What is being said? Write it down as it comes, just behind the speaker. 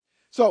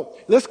So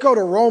let's go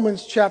to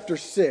Romans chapter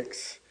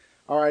 6.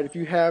 All right, if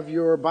you have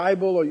your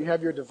Bible or you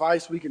have your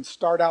device, we can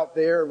start out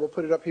there. We'll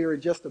put it up here in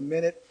just a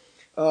minute.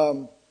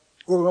 We're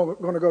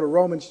going to go to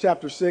Romans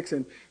chapter 6,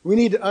 and we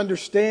need to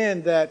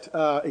understand that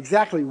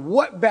exactly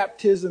what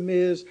baptism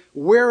is,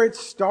 where it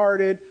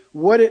started,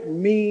 what it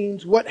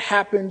means, what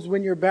happens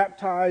when you're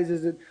baptized.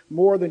 Is it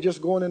more than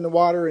just going in the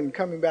water and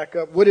coming back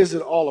up? What is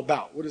it all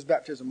about? What is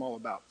baptism all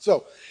about?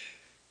 So,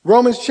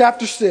 Romans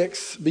chapter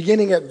 6,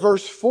 beginning at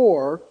verse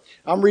 4,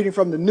 I'm reading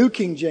from the New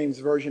King James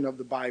Version of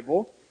the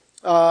Bible.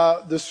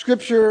 The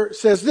scripture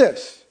says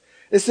this.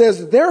 It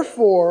says,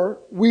 "Therefore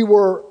we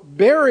were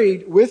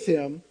buried with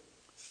him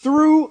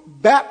through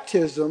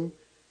baptism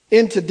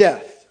into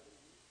death,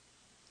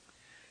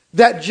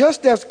 that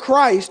just as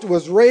Christ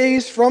was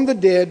raised from the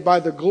dead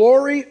by the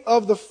glory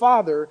of the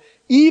Father,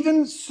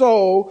 even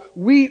so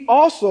we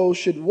also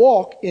should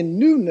walk in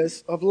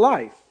newness of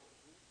life.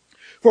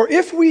 For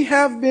if we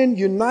have been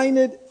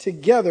united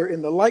together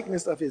in the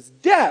likeness of his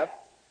death,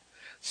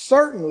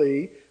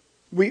 certainly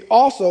we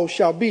also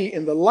shall be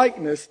in the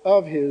likeness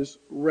of his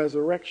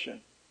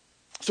resurrection."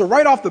 So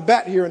right off the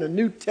bat here in the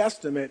New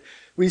Testament,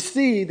 we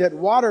see that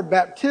water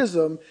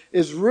baptism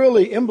is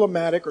really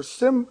emblematic or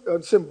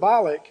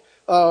symbolic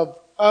of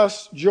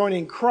us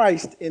joining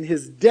Christ in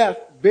his death,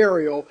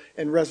 burial,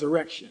 and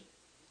resurrection.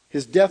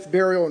 His death,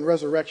 burial, and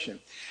resurrection.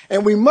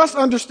 And we must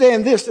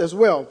understand this as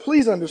well.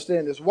 Please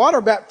understand this.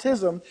 Water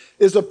baptism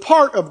is a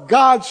part of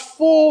God's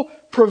full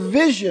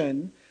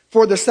provision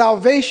for the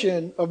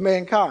salvation of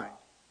mankind.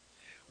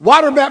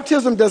 Water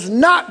baptism does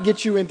not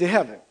get you into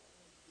heaven.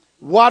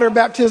 Water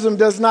baptism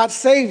does not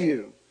save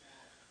you.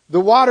 The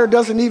water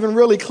doesn't even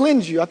really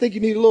cleanse you. I think you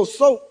need a little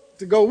soap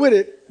to go with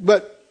it,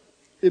 but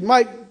it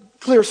might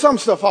clear some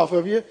stuff off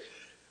of you.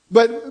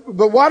 But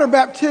water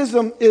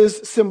baptism is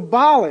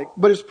symbolic,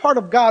 but it's part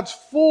of God's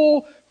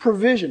full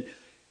provision.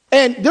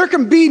 And there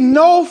can be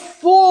no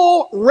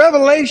full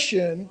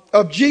revelation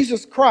of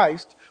Jesus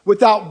Christ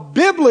without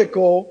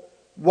biblical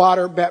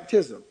water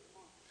baptism.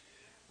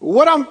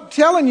 What I'm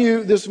telling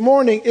you this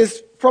morning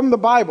is from the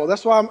Bible.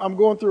 That's why I'm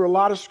going through a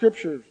lot of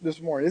scriptures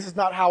this morning. This is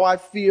not how I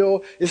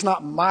feel. It's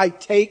not my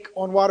take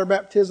on water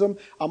baptism.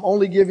 I'm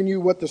only giving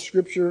you what the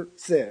scripture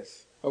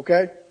says.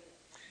 Okay?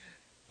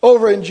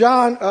 Over in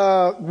John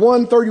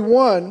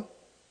 1:31,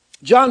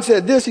 John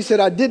said this. He said,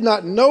 "I did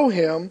not know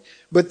him,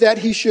 but that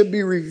he should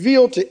be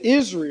revealed to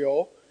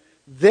Israel.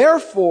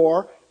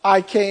 Therefore,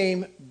 I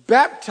came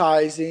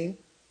baptizing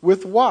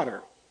with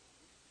water."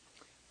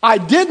 I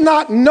did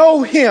not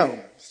know him.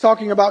 It's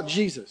talking about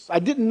Jesus. I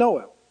didn't know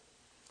him.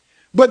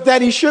 But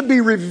that he should be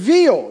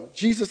revealed.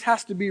 Jesus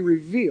has to be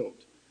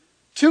revealed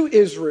to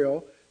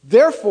Israel.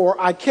 Therefore,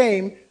 I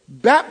came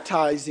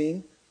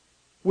baptizing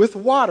with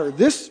water.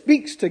 This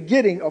speaks to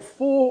getting a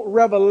full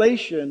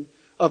revelation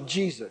of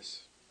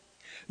Jesus.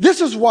 This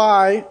is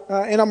why,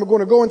 and I'm going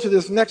to go into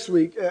this next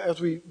week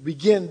as we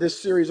begin this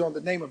series on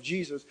the name of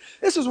Jesus.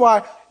 This is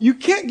why you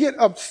can't get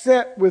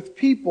upset with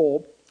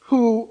people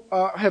who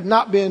have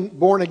not been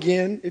born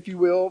again, if you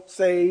will,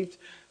 saved,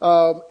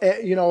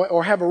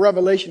 or have a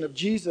revelation of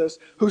Jesus,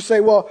 who say,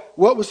 well,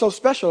 what was so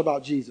special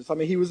about Jesus? I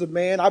mean, he was a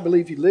man. I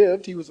believe he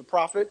lived. He was a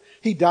prophet.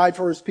 He died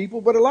for his people,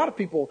 but a lot of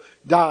people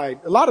died.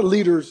 A lot of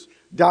leaders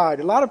died.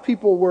 A lot of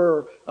people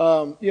were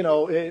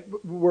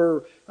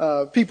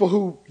people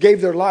who gave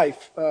their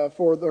life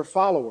for their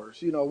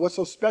followers. You know, what's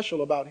so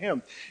special about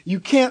him? You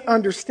can't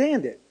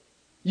understand it.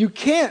 You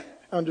can't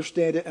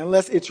understand it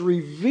unless it's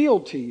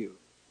revealed to you.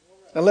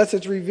 Unless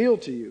it's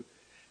revealed to you.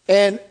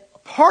 And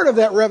part of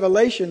that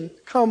revelation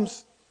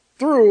comes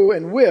through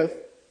and with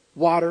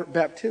water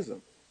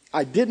baptism.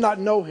 I did not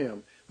know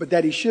him, but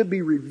that he should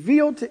be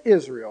revealed to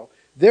Israel.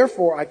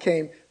 Therefore, I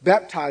came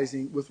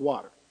baptizing with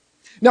water.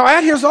 Now,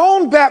 at his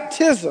own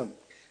baptism,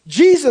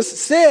 Jesus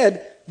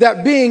said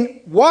that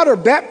being water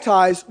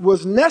baptized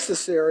was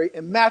necessary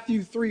in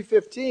Matthew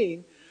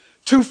 3:15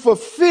 to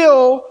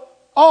fulfill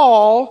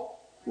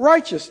all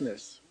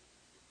righteousness.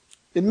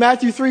 In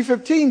Matthew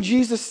 3:15,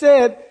 Jesus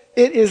said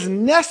it is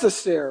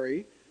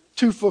necessary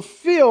to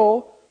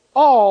fulfill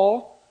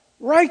all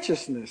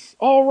righteousness.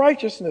 All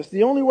righteousness.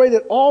 The only way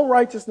that all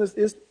righteousness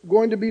is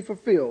going to be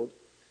fulfilled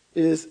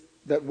is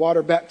that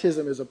water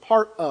baptism is a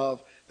part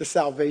of the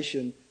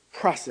salvation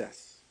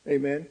process.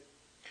 Amen.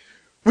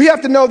 We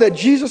have to know that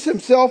Jesus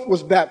himself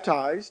was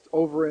baptized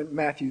over in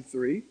Matthew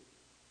 3.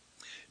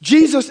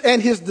 Jesus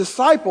and his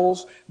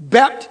disciples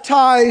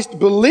baptized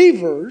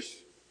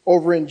believers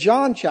over in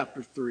John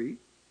chapter 3.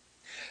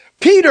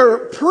 Peter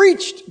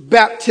preached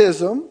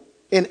baptism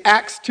in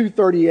Acts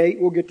 2:38.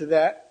 We'll get to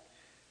that.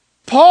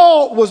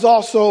 Paul was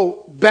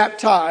also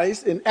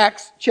baptized in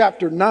Acts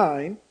chapter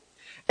 9.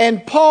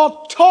 And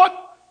Paul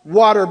taught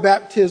water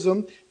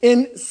baptism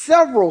in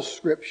several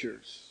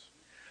scriptures.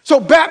 So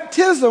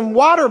baptism,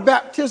 water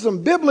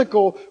baptism,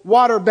 biblical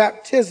water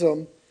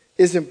baptism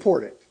is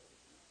important.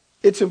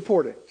 It's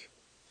important.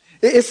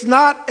 It's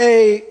not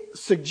a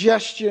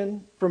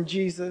suggestion from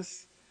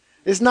Jesus.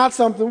 It's not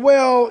something,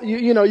 well,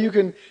 you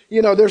can,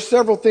 there's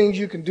several things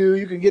you can do.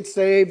 You can get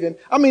saved. And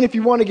I mean, if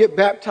you want to get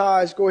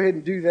baptized, go ahead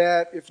and do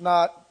that. If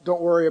not,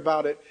 don't worry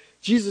about it.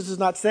 Jesus is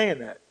not saying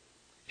that.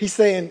 He's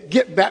saying,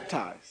 get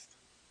baptized.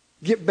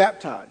 Get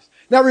baptized.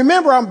 Now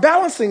remember, I'm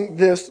balancing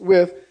this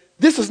with,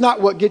 this is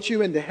not what gets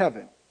you into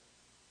heaven.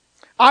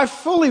 I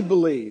fully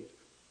believe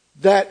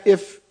that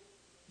if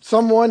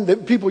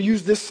that people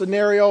use this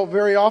scenario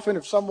very often,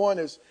 if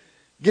someone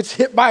gets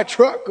hit by a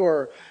truck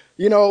or,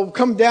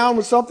 come down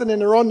with something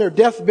and they're on their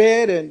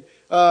deathbed and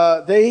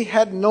they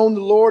hadn't known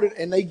the Lord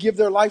and they give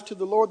their life to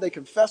the Lord, they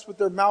confess with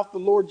their mouth the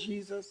Lord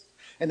Jesus,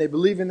 and they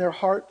believe in their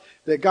heart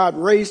that God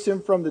raised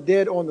him from the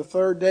dead on the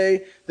third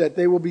day, that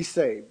they will be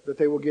saved, that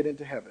they will get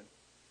into heaven.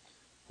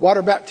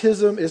 Water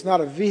baptism is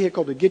not a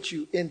vehicle to get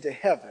you into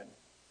heaven,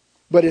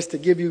 but it's to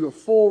give you a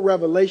full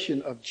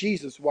revelation of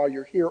Jesus while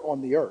you're here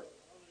on the earth.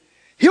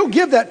 He'll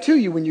give that to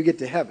you when you get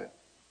to heaven.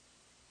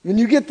 When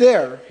you get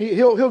there,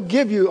 he'll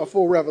give you a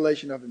full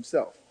revelation of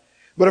himself.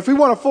 But if we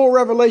want a full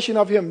revelation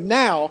of him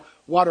now,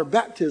 water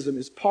baptism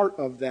is part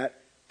of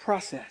that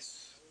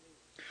process.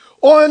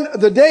 On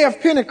the day of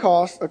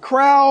Pentecost, a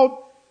crowd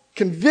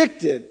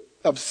convicted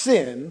of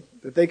sin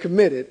that they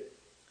committed,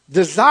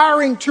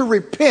 desiring to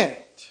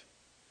repent,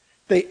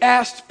 they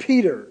asked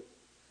Peter,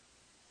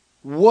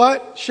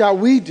 "What shall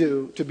we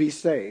do to be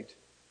saved?"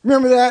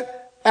 Remember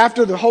that?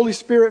 After the Holy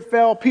Spirit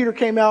fell, Peter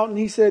came out and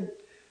he said,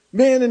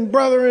 "Men and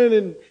brethren,"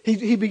 and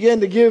he began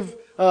to give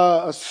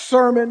a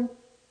sermon,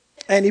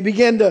 and he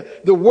began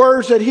the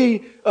words that he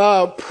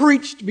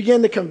preached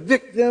began to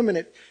convict them, and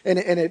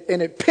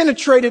it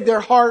penetrated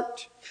their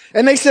heart.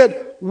 And they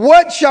said,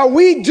 "What shall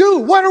we do?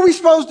 What are we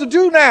supposed to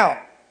do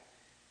now?"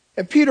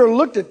 And Peter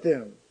looked at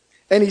them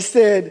and he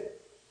said,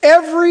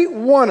 "Every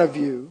one of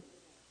you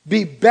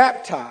be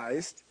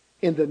baptized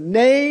in the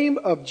name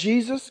of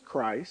Jesus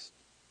Christ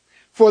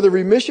for the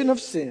remission of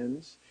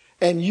sins,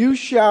 and you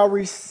shall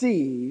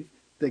receive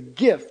the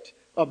gift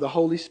of the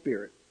Holy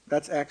Spirit."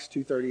 That's Acts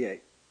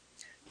 2:38.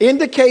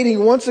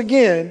 Indicating once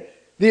again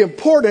the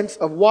importance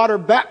of water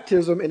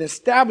baptism in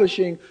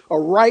establishing a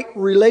right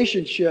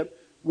relationship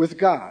with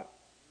God.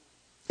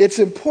 It's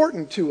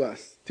important to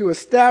us to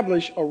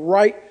establish a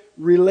right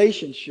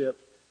relationship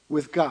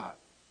with God.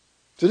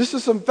 So this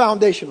is some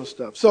foundational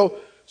stuff.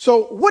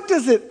 So what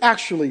does it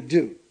actually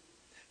do?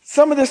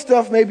 Some of this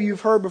stuff maybe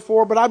you've heard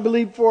before, but I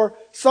believe for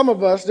some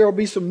of us there will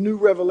be some new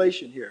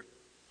revelation here.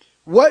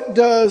 What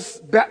does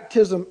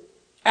baptism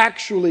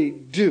actually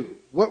do?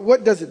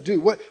 What does it do?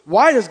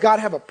 Why does God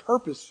have a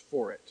purpose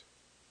for it?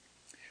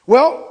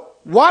 Well,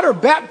 water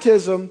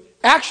baptism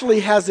actually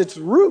has its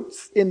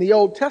roots in the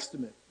Old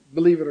Testament,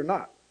 believe it or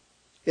not.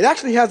 It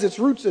actually has its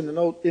roots in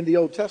the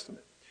Old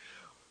Testament.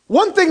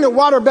 One thing that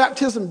water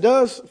baptism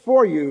does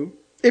for you,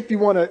 if you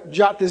want to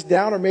jot this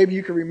down or maybe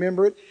you can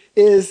remember it,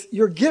 is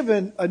you're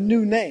given a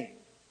new name.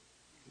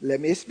 Let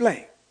me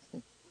explain.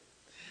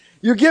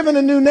 You're given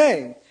a new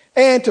name.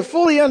 And to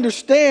fully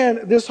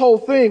understand this whole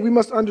thing, we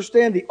must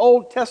understand the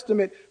Old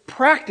Testament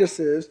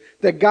practices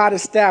that God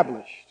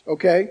established.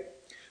 Okay?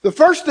 The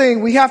first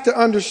thing we have to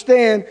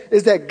understand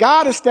is that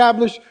God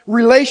established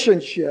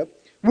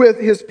relationship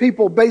with his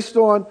people based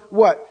on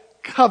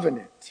what?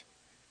 Covenant.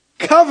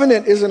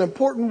 Covenant is an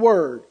important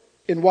word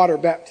in water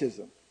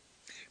baptism.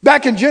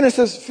 Back in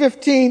Genesis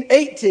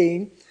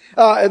 15:18,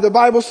 the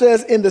Bible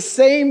says, "In the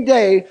same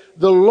day,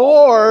 the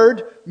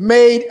Lord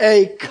made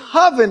a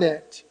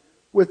covenant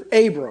with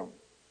Abram."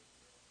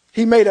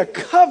 He made a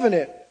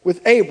covenant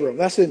with Abram.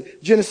 That's in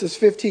Genesis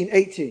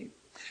 15:18.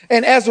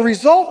 And as a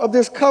result of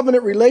this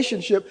covenant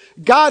relationship,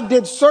 God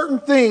did certain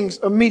things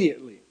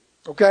immediately.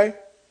 Okay?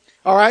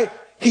 All right?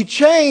 He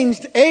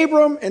changed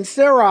Abram and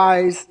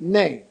Sarai's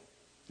name.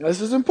 Now,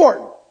 this is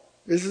important.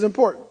 This is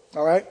important.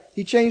 All right?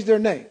 He changed their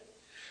name.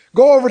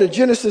 Go over to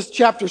Genesis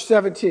chapter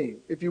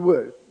 17, if you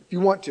would, if you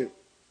want to.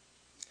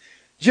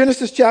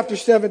 Genesis chapter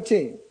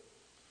 17.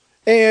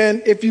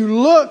 And if you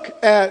look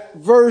at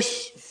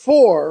verse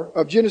 4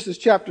 of Genesis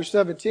chapter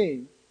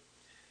 17,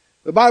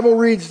 the Bible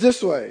reads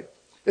this way.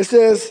 It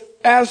says,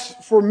 "As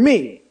for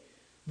me,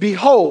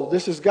 behold,"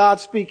 this is God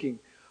speaking,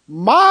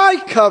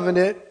 "my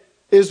covenant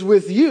is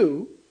with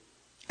you,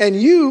 and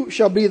you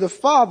shall be the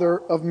father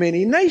of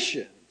many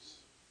nations.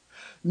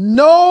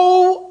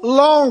 No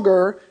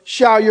longer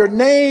shall your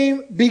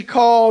name be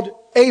called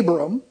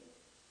Abram,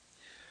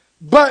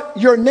 but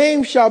your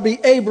name shall be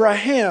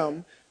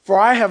Abraham, for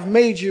I have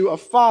made you a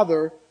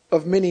father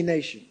of many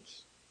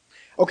nations."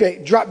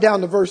 Okay, drop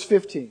down to verse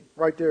 15,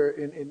 right there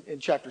in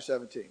chapter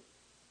 17.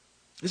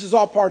 This is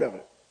all part of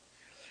it.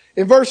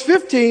 In verse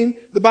 15,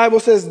 the Bible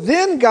says,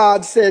 "Then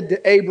God said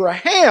to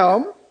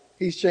Abraham,"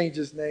 he's changed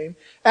his name,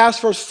 "As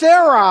for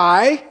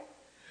Sarai,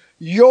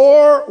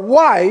 your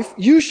wife,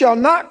 you shall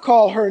not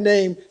call her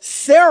name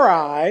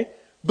Sarai,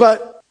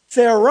 but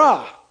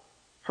Sarah,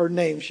 her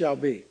name shall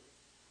be."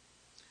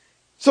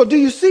 So do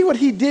you see what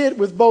he did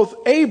with both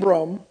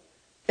Abram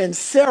and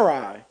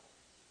Sarai?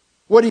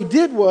 What he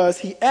did was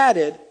he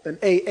added an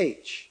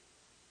AH.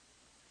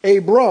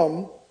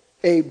 Abram,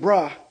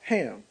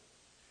 Abraham.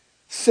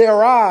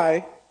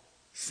 Sarai,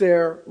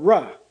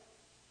 Sarah.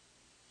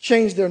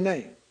 Changed their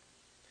name.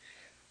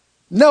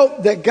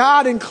 Note that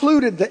God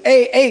included the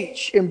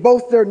AH in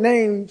both their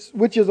names,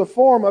 which is a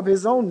form of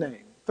his own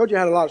name. I told you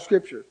I had a lot of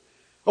scripture.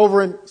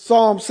 Over in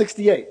Psalm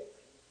 68.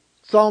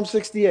 Psalm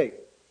 68.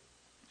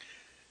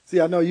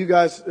 See, I know you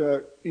guys,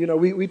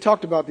 we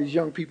talked about these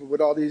young people with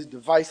all these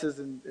devices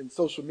and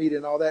social media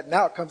and all that.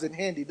 Now it comes in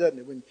handy, doesn't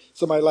it? When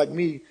somebody like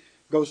me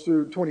goes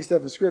through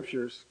 27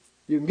 scriptures,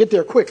 you can get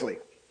there quickly.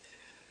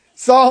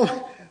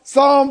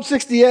 Psalm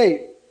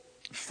 68,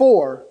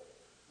 4.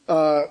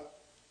 God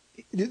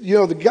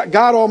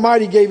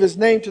Almighty gave his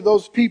name to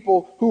those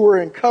people who were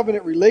in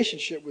covenant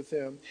relationship with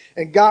him.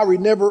 And God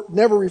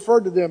never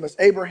referred to them as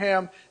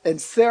Abraham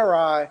and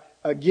Sarai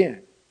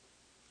again.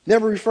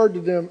 Never referred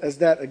to them as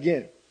that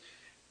again.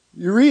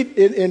 You read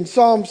in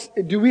Psalms,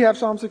 do we have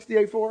Psalm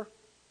 68:4?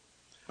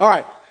 All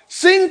right.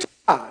 Sing to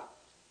God.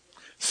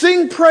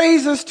 Sing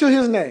praises to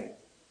his name.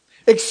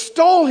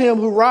 Extol him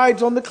who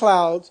rides on the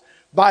clouds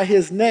by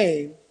his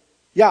name,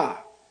 Yah,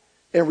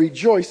 and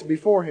rejoice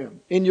before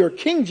him. In your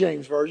King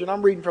James Version,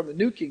 I'm reading from the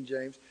New King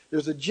James,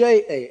 there's a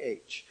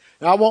J-A-H.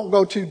 Now, I won't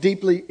go too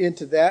deeply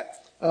into that.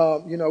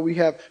 We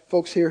have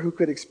folks here who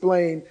could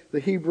explain the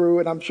Hebrew,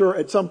 and I'm sure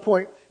at some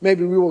point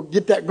maybe we will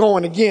get that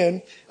going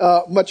again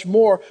much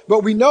more.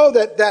 But we know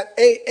that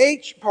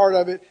A-H part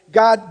of it,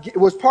 God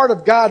was part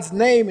of God's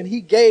name, and he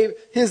gave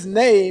his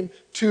name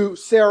to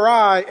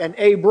Sarai and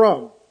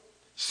Abram.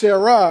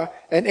 Sarah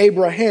and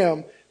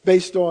Abraham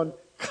based on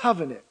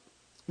covenant.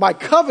 My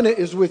covenant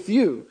is with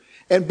you,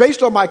 and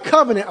based on my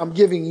covenant, I'm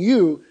giving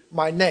you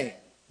my name.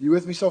 You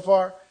with me so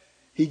far?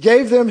 He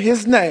gave them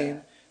his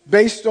name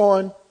based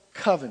on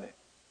covenant.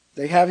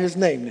 They have his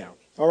name now.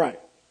 All right.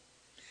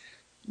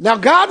 Now,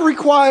 God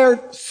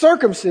required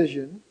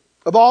circumcision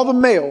of all the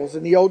males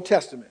in the Old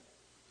Testament.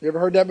 You ever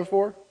heard that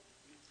before?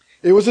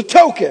 It was a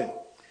token.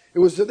 It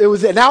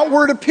was an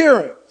outward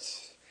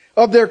appearance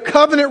of their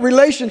covenant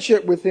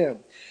relationship with him.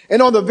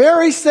 And on the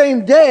very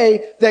same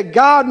day that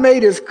God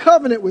made his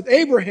covenant with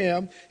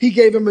Abraham, he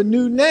gave him a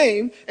new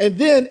name, and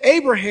then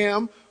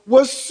Abraham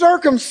was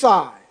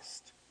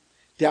circumcised.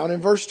 Down in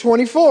verse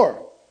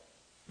 24.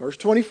 Verse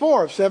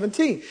 24 of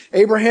 17.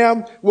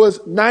 Abraham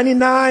was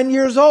 99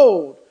 years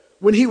old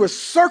when he was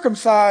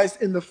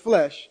circumcised in the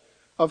flesh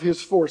of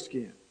his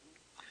foreskin.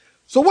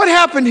 So what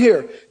happened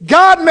here?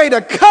 God made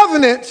a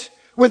covenant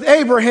with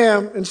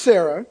Abraham and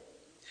Sarah.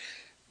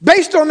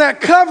 Based on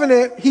that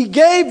covenant, he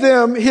gave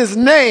them his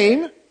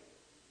name,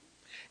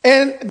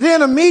 and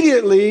then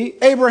immediately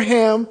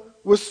Abraham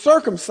was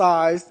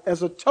circumcised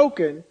as a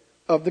token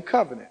of the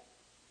covenant.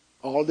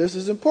 All this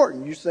is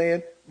important. You're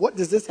saying, what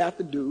does this have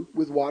to do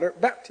with water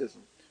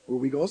baptism? Well,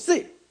 we're going to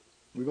see.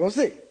 We're going to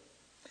see.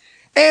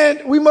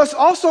 And we must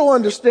also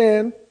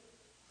understand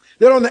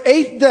that on the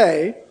 8th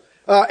day,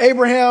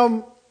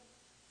 Abraham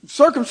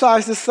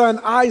circumcised his son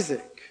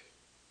Isaac,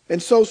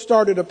 and so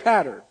started a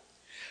pattern.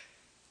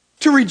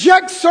 To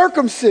reject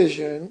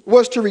circumcision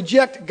was to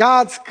reject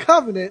God's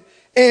covenant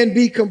and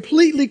be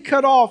completely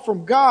cut off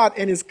from God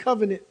and his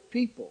covenant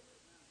people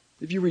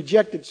if you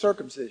rejected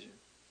circumcision.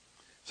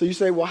 So you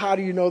say, well, how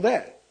do you know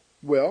that?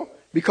 Well,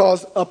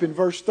 because up in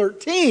verse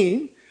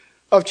 13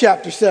 of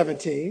chapter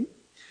 17,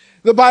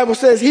 the Bible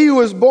says, he who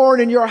is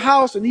born in your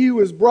house and he who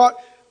is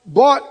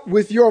bought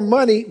with your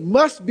money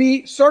must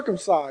be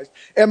circumcised,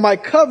 and my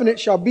covenant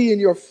shall be in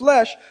your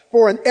flesh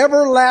for an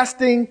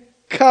everlasting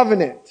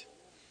covenant.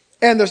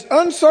 And the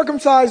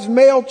uncircumcised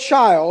male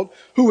child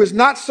who is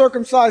not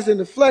circumcised in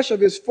the flesh of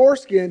his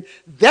foreskin,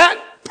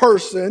 that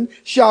person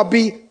shall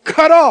be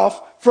cut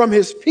off from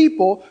his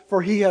people,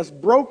 for he has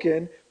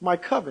broken my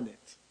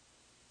covenant.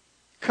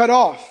 Cut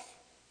off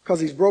because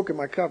he's broken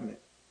my covenant.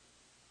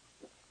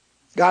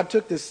 God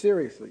took this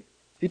seriously.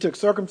 He took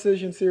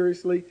circumcision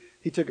seriously.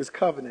 He took his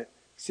covenant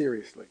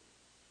seriously.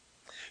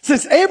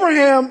 Since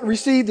Abraham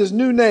received his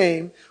new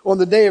name on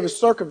the day of his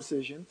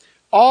circumcision,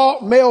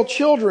 all male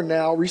children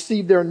now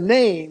receive their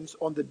names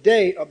on the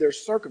day of their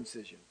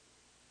circumcision.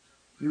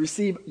 You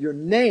receive your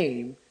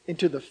name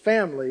into the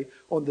family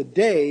on the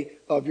day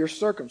of your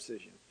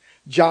circumcision.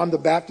 John the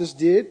Baptist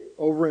did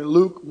over in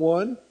Luke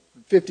 1,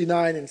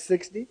 59 and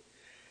 60.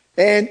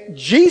 And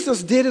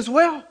Jesus did as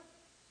well.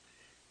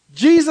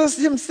 Jesus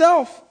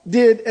himself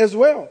did as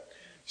well.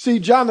 See,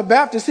 John the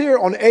Baptist here,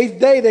 on the 8th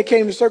day, they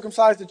came to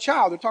circumcise the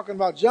child. They're talking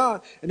about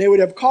John, and they would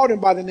have called him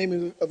by the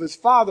name of his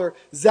father,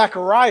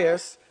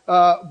 Zacharias.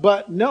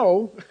 But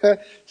no,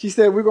 she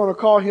said, we're going to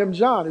call him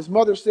John. His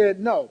mother said,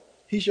 no,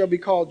 he shall be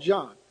called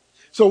John.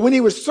 So when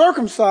he was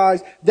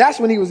circumcised, that's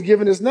when he was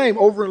given his name.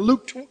 Over in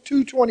Luke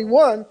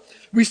 2:21,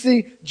 we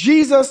see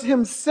Jesus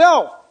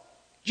himself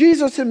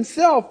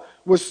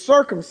was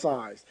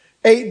circumcised.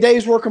 8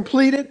 days were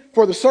completed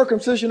for the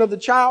circumcision of the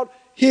child.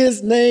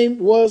 His name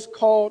was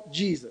called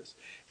Jesus.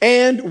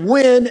 And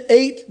when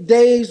 8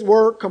 days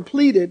were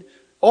completed,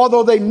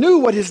 although they knew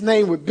what his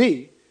name would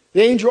be,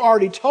 the angel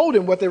already told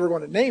him what they were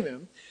going to name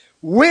him.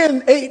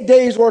 When 8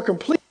 days were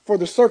complete for for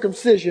the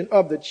circumcision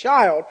of the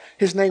child.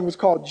 His name was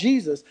called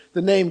Jesus,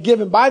 the name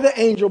given by the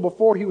angel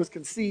before he was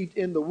conceived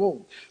in the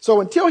womb.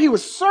 So until he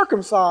was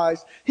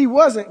circumcised, he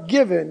wasn't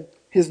given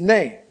his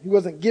name. He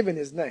wasn't given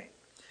his name.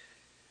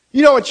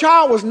 You know, a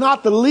child was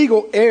not the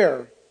legal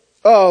heir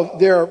of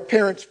their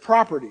parents'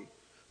 property,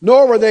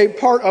 nor were they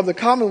part of the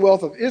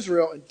commonwealth of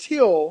Israel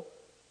until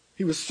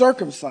he was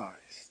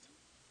circumcised.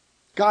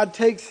 God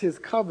takes his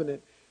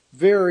covenant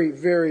very,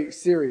 very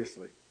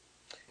seriously.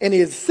 And he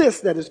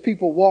insists that his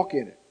people walk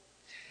in it.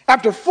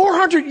 After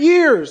 400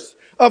 years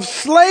of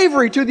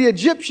slavery to the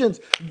Egyptians,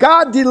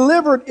 God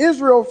delivered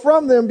Israel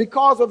from them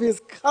because of his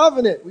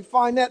covenant. We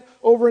find that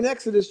over in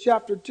Exodus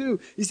chapter 2.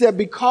 He said,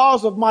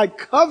 because of my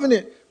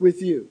covenant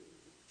with you.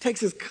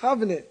 Takes his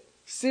covenant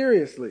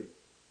seriously.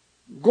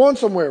 I'm going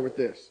somewhere with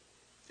this.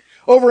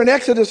 Over in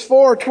Exodus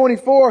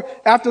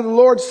 4:24, after the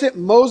Lord sent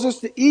Moses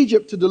to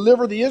Egypt to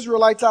deliver the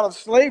Israelites out of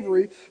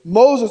slavery,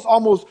 Moses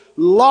almost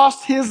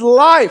lost his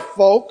life,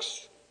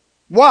 folks.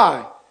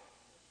 Why?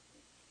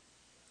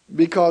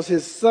 Because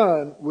his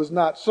son was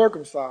not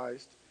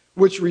circumcised,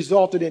 which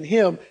resulted in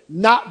him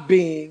not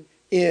being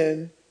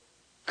in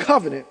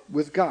covenant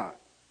with God.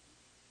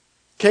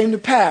 Came to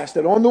pass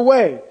that on the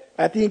way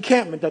at the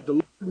encampment that the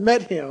Lord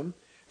met him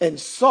and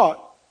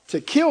sought to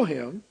kill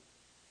him.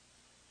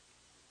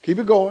 Keep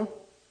it going.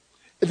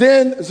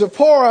 Then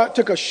Zipporah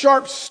took a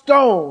sharp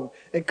stone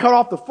and cut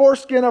off the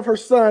foreskin of her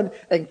son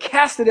and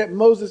cast it at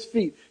Moses'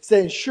 feet,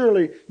 saying,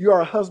 surely you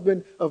are a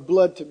husband of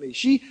blood to me.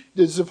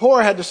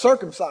 Zipporah had to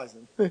circumcise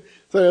him.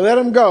 So they let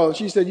him go.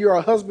 She said, you are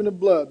a husband of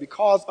blood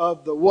because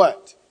of the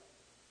what?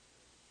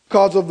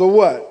 Because of the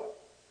what?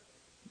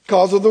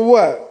 Because of the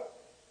what?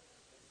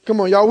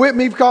 Come on, y'all with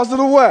me? Because of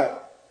the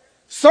what?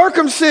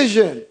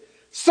 Circumcision.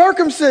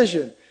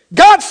 Circumcision.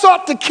 God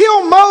sought to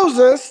kill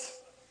Moses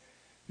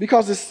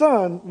because his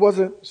son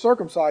wasn't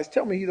circumcised.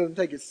 Tell me he doesn't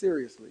take it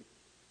seriously.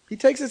 He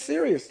takes it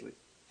seriously.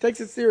 Takes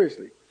it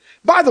seriously.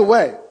 By the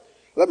way,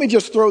 let me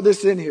just throw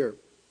this in here.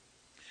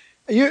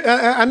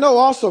 I know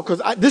also,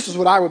 because this is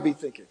what I would be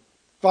thinking.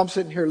 If I'm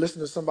sitting here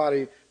listening to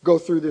somebody go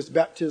through this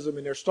baptism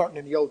and they're starting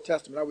in the Old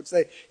Testament, I would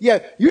say, yeah,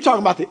 you're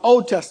talking about the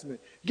Old Testament.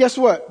 Guess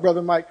what,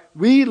 Brother Mike?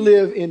 We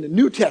live in the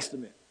New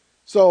Testament.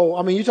 So,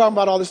 I mean, you're talking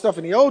about all this stuff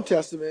in the Old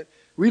Testament.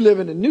 We live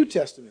in the New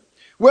Testament.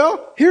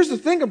 Well, here's the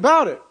thing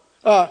about it.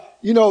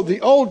 The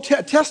Old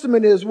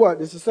Testament is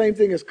what? It's the same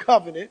thing as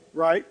covenant,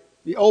 right?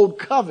 The Old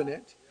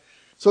Covenant.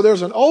 So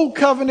there's an Old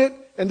Covenant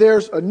and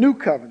there's a New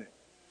Covenant.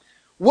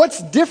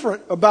 What's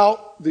different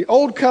about the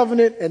Old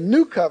Covenant and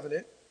New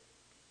Covenant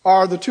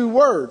are the two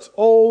words,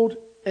 old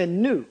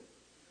and new.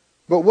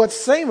 But what's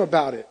same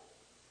about it?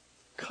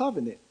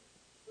 Covenant.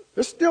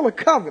 There's still a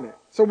covenant.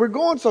 So we're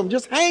going somewhere.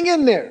 Just hang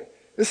in there.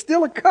 There's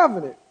still a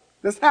covenant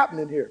that's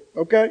happening here,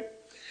 okay?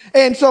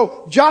 And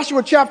so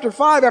Joshua chapter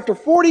 5, after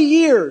 40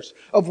 years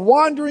of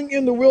wandering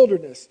in the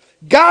wilderness,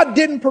 God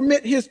didn't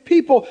permit his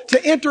people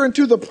to enter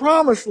into the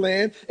promised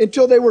land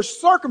until they were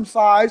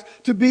circumcised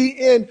to be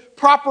in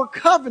proper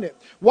covenant.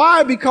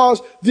 Why?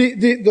 Because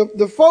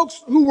the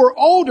folks who were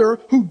older,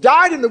 who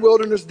died in the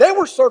wilderness, they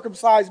were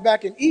circumcised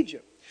back in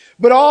Egypt.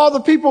 But all the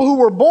people who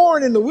were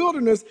born in the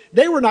wilderness,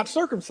 they were not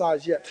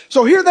circumcised yet.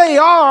 So here they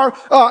are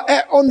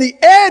on the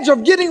edge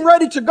of getting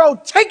ready to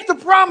go take the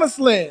promised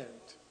land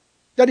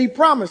that he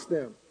promised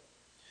them.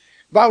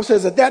 The Bible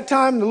says at that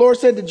time the Lord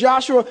said to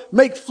Joshua,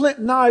 make flint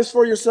knives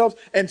for yourselves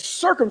and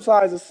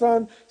circumcise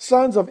the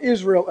sons of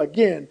Israel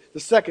again the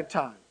second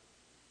time.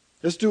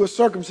 Let's do a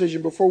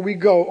circumcision before we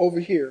go over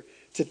here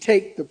to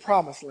take the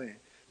promised land.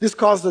 This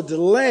caused a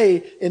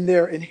delay in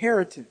their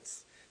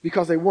inheritance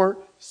because they weren't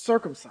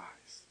circumcised.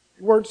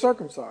 They weren't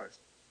circumcised.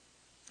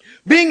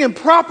 Being in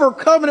proper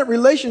covenant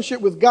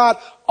relationship with God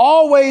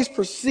always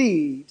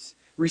precedes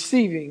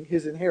receiving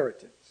his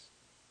inheritance.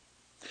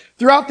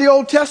 Throughout the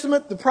Old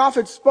Testament, the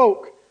prophets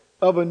spoke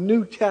of a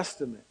New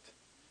Testament.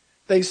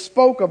 They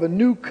spoke of a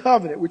new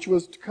covenant which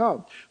was to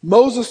come.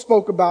 Moses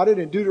spoke about it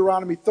in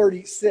Deuteronomy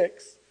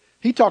 36.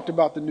 He talked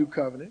about the new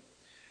covenant.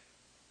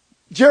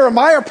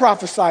 Jeremiah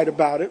prophesied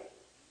about it.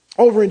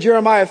 Over in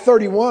Jeremiah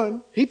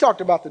 31, he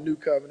talked about the new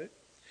covenant.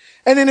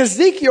 And then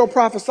Ezekiel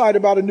prophesied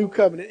about a new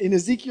covenant in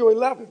Ezekiel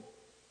 11.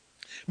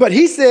 But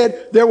he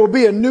said there will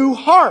be a new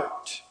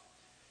heart.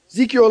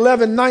 Ezekiel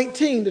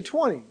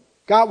 11:19-20.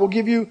 God will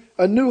give you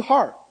a new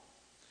heart.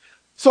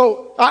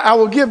 So I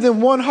will give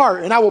them one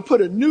heart and I will put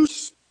a new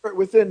spirit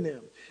within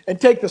them and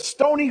take the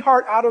stony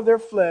heart out of their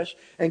flesh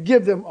and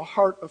give them a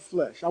heart of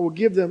flesh. I will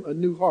give them a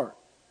new heart.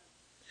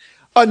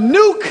 A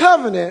new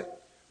covenant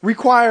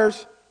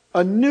requires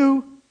a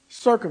new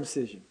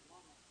circumcision.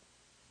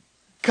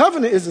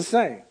 Covenant is the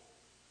same.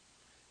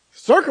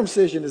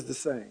 Circumcision is the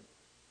same.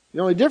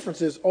 The only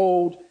difference is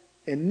old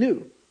and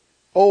new.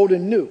 Old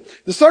and new.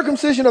 The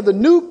circumcision of the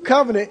new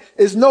covenant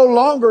is no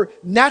longer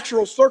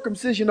natural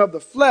circumcision of the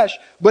flesh,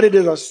 but it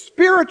is a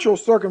spiritual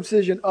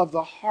circumcision of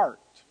the heart.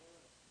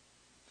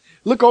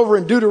 Look over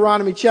in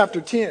Deuteronomy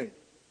chapter 10.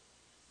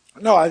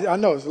 No, I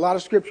know there's a lot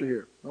of scripture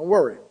here. Don't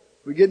worry.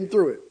 We're getting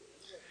through it.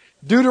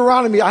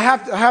 Deuteronomy, I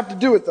have to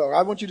do it though.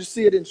 I want you to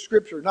see it in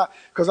scripture, not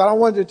because I don't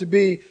want it to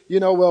be,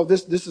 well,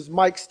 this is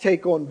Mike's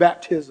take on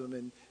baptism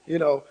and,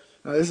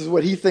 this is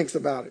what he thinks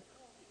about it.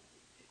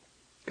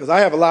 Because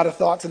I have a lot of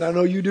thoughts and I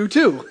know you do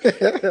too.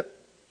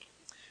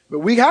 But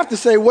we have to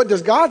say, what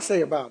does God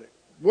say about it?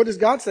 What does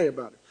God say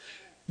about it?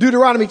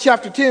 Deuteronomy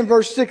chapter 10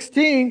 verse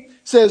 16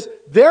 says,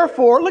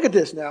 therefore, look at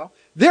this now.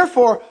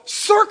 Therefore,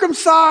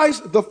 circumcise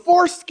the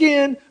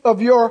foreskin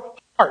of your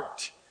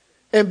heart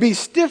and be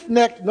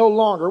stiff-necked no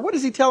longer. What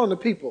is he telling the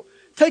people?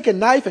 Take a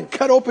knife and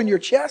cut open your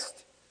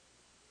chest?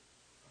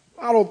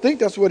 I don't think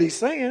that's what he's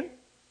saying.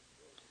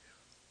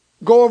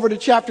 Go over to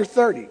chapter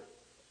 30.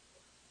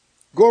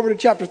 Go over to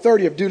chapter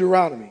 30 of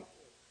Deuteronomy.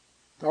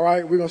 All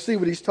right, we're going to see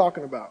what he's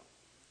talking about.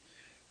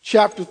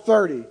 Chapter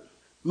 30.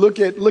 Look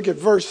at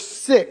verse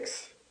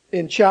 6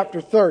 in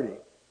chapter 30.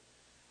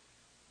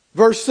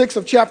 Verse 6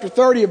 of chapter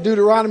 30 of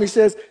Deuteronomy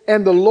says,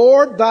 and the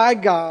Lord thy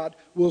God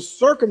will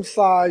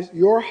circumcise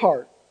your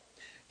heart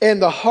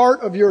and the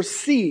heart of your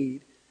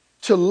seed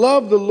to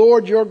love the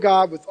Lord your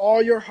God with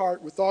all your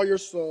heart, with all your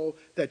soul,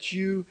 that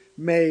you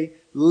may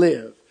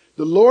live.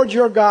 The Lord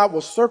your God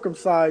will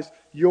circumcise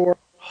your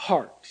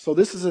heart. So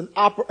this is an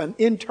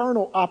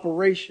internal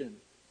operation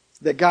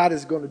that God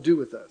is going to do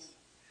with us.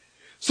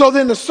 So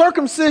then the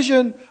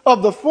circumcision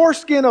of the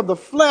foreskin of the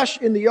flesh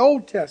in the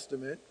Old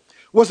Testament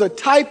was a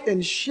type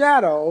and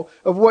shadow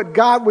of what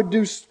God would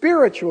do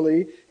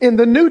spiritually in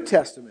the New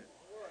Testament.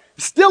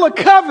 Still a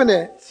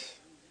covenant,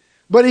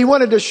 but he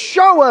wanted to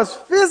show us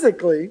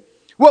physically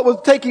what was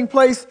taking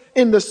place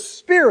in the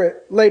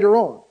spirit later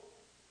on.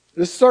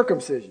 The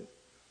circumcision.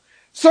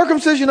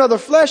 Circumcision of the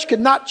flesh could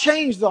not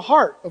change the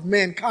heart of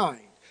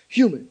mankind,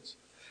 humans.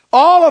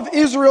 All of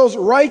Israel's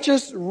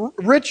righteous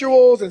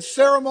rituals and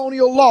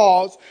ceremonial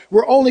laws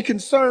were only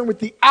concerned with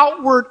the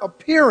outward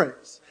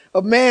appearance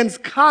of man's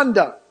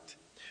conduct.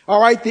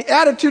 All right, the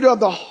attitude of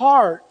the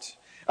heart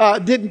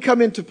didn't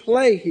come into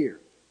play here.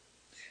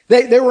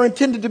 They were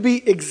intended to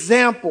be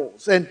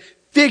examples and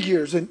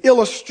figures and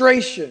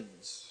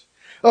illustrations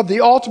of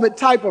the ultimate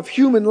type of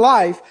human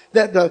life,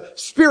 that the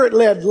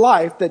spirit-led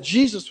life that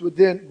Jesus would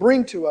then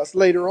bring to us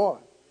later on.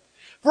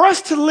 For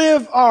us to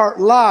live our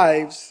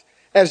lives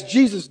as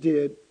Jesus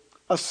did,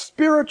 a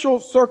spiritual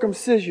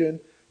circumcision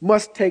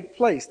must take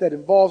place that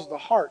involves the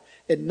heart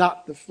and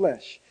not the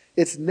flesh.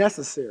 It's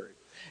necessary.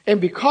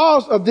 And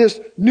because of this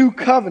new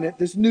covenant,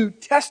 this New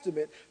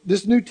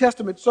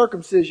Testament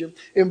circumcision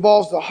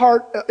involves the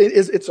heart,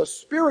 it's a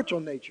spiritual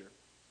nature.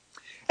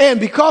 And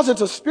because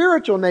it's a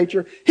spiritual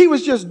nature, he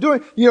was just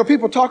doing,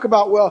 people talk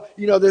about,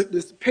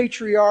 this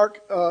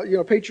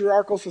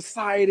patriarchal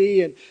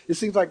society, and it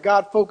seems like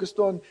God focused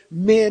on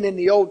men in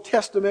the Old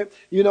Testament,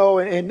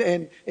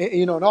 and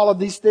all of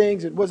these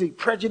things. And was he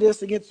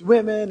prejudiced against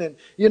women? And,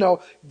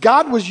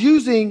 God was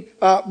using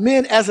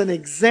men as an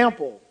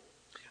example.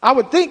 I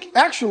would think,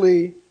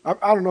 actually, I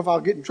don't know if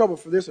I'll get in trouble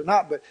for this or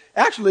not, but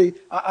actually,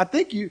 I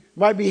think you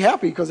might be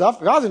happy, because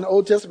if I was in the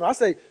Old Testament, I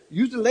say,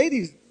 use the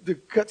ladies to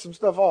cut some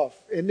stuff off.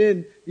 And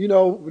then,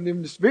 when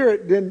in the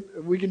Spirit, then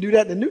we can do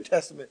that in the New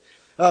Testament.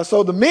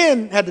 So the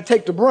men had to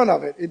take the brunt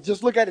of it.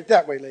 Just look at it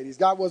that way, ladies.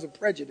 God wasn't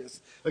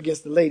prejudiced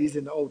against the ladies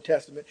in the Old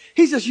Testament.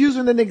 He's just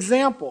using an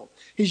example.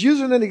 He's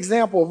using an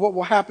example of what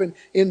will happen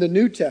in the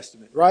New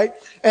Testament, right?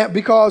 And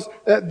because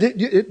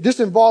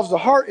this involves the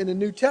heart in the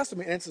New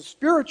Testament, and it's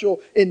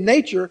spiritual in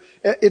nature.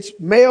 It's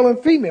male and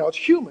female. It's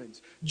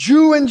humans,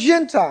 Jew and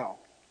Gentile.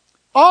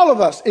 All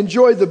of us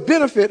enjoy the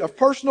benefit of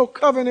personal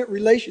covenant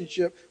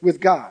relationship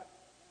with God.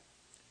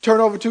 Turn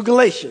over to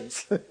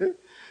Galatians.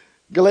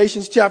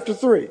 Galatians chapter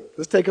 3.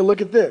 Let's take a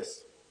look at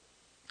this.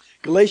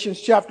 Galatians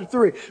chapter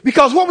 3.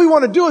 Because what we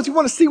want to do is we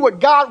want to see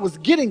what God was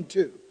getting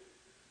to.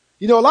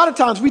 A lot of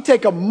times we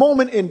take a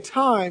moment in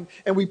time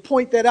and we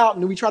point that out,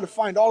 and we try to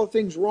find all the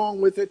things wrong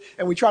with it,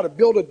 and we try to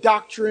build a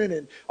doctrine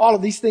and all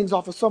of these things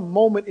off of some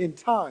moment in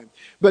time.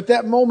 But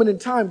that moment in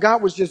time,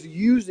 God was just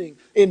using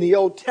in the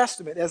Old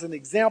Testament as an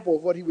example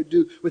of what he would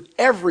do with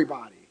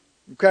everybody.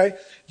 Okay?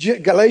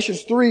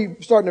 Galatians 3,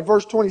 starting at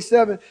verse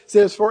 27,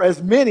 says, for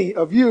as many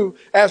of you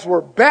as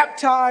were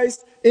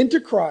baptized into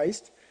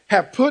Christ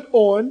have put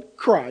on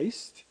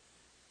Christ.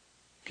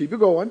 Keep it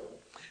going.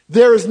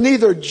 There is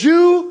neither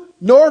Jew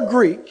nor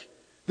Greek.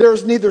 There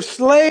is neither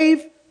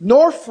slave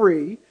nor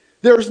free.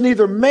 There is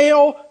neither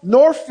male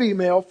nor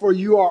female, for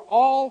you are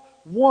all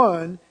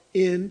one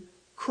in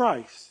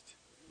Christ.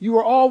 You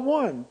are all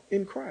one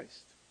in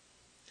Christ.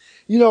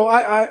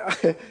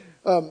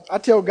 I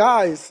tell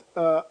guys,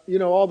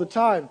 all the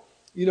time,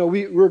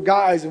 we're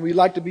guys and we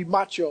like to be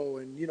macho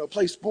and,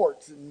 play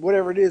sports and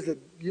whatever it is that,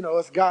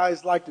 us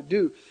guys like to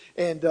do.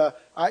 And,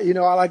 I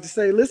like to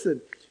say,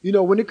 listen,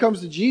 when it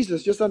comes to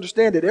Jesus, just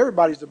understand that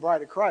everybody's the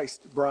bride of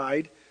Christ,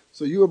 bride.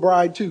 So you a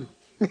bride too.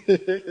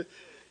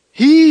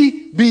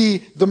 He be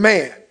the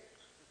man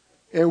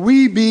and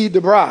we be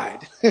the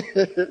bride.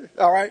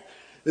 All right.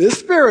 It's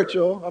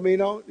spiritual.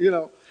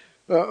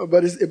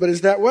 But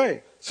it's that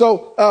way.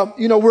 So,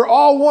 we're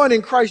all one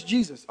in Christ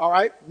Jesus. All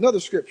right. Another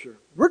scripture.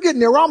 We're getting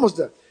there. We're almost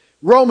done.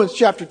 Romans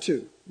chapter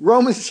 2.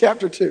 Romans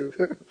chapter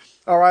 2.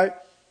 All right.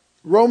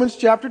 Romans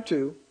chapter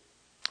 2.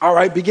 All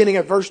right, beginning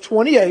at verse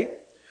 28.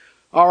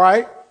 All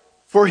right.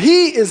 For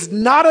he is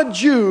not a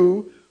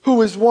Jew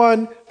who is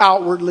one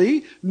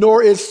outwardly,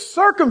 nor is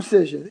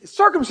circumcision.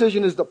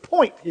 Circumcision is the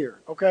point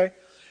here, okay?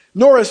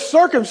 Nor is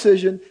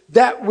circumcision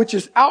that which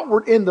is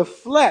outward in the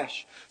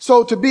flesh.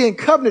 So to be in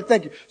covenant,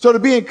 thank you. So to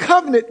be in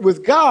covenant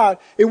with God,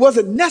 it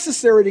wasn't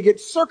necessary to get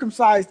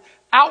circumcised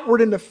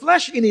outward in the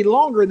flesh any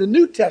longer in the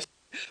New Testament.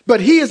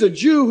 But he is a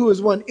Jew who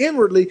is one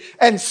inwardly,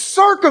 and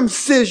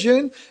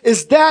circumcision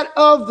is that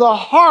of the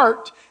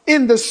heart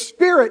in the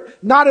spirit,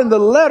 not in the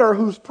letter,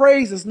 whose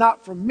praise is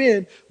not from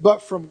men,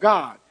 but from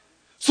God.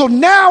 So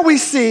now we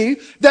see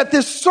that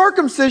this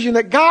circumcision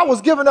that God was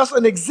giving us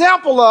an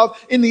example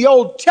of in the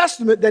Old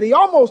Testament that he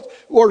almost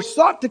or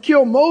sought to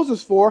kill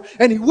Moses for,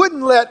 and he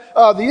wouldn't let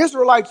the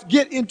Israelites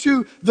get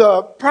into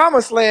the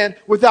promised land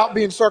without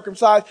being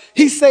circumcised.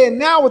 He's saying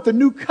now with the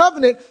new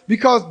covenant,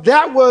 because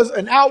that was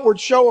an outward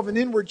show of an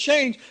inward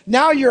change,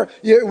 now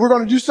we're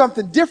going to do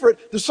something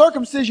different. The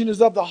circumcision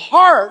is of the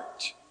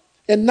heart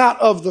and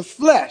not of the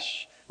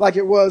flesh, like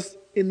it was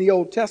in the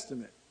Old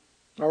Testament.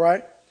 All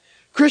right?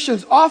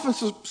 Christians often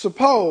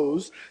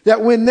suppose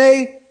that when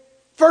they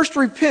first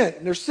repent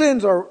and their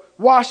sins are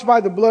washed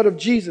by the blood of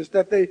Jesus,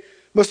 that they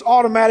must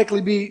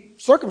automatically be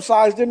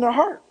circumcised in their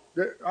heart.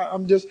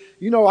 I'm just,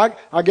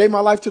 I gave my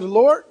life to the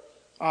Lord.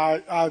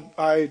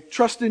 I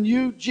trust in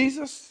you,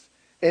 Jesus.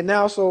 And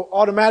now so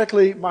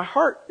automatically my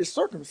heart is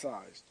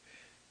circumcised.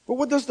 But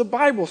what does the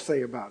Bible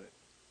say about it?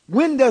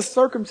 When does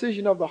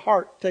circumcision of the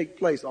heart take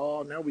place?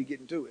 Oh, now we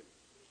get into it.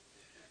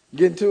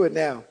 Get into it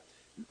now.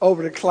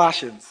 Over to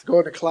Colossians.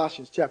 Go to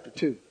Colossians chapter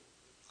 2.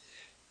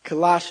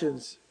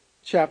 Colossians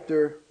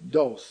chapter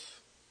 2.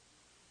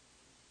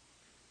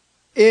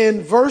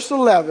 In verse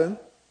 11,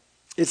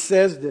 it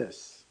says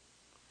this.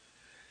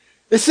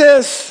 It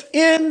says,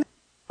 in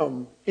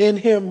him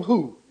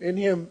who? In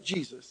him,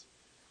 Jesus.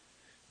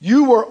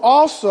 You were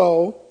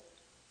also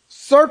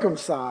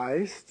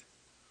circumcised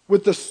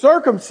with the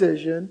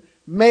circumcision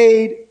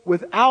made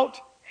without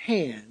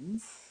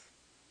hands,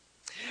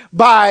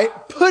 by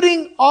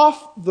putting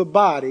off the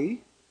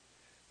body,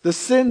 the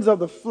sins of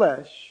the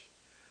flesh,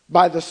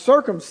 by the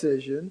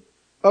circumcision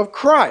of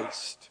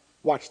Christ.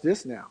 Watch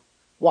this now.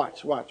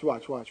 Watch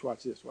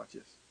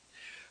this.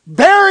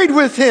 Buried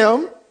with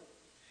him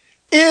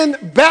in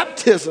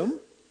baptism,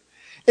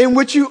 in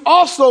which you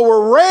also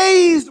were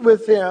raised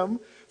with him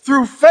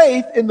through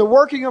faith in the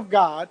working of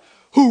God,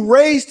 who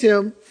raised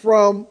him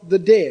from the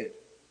dead.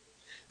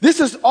 This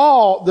is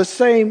all the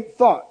same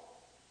thought.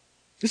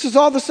 This is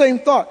all the same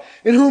thought.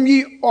 In whom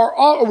ye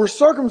were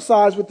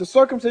circumcised with the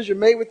circumcision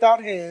made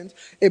without hands,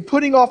 and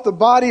putting off the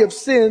body of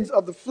sins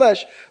of the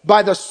flesh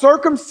by the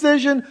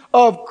circumcision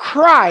of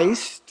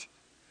Christ,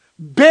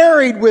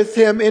 buried with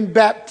him in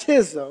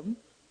baptism,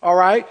 all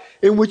right,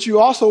 in which you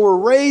also were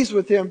raised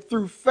with him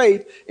through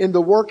faith in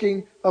the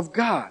working of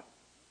God.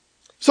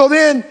 So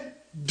then,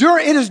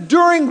 it is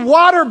during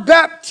water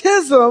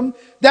baptism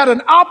that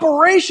an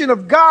operation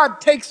of God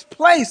takes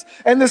place.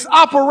 And this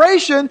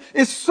operation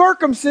is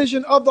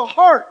circumcision of the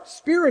heart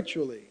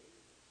spiritually.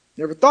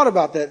 Never thought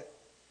about that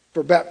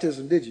for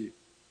baptism, did you?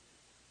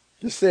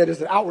 Just said it's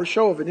an outward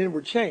show of an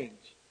inward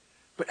change.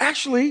 But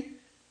actually,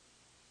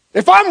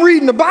 if I'm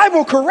reading the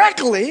Bible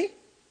correctly,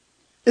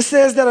 it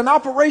says that an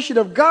operation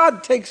of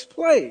God takes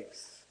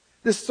place.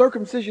 This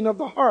circumcision of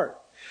the heart.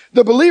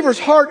 The believer's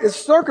heart is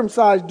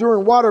circumcised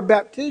during water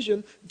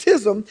baptism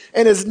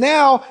and is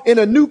now in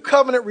a new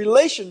covenant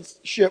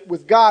relationship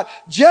with God,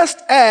 just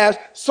as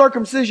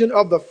circumcision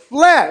of the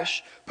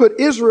flesh put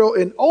Israel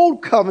in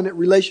old covenant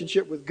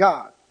relationship with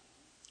God.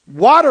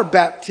 Water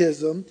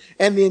baptism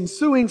and the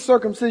ensuing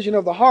circumcision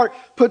of the heart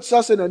puts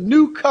us in a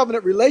new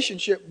covenant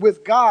relationship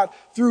with God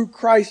through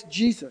Christ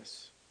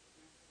Jesus.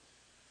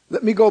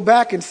 Let me go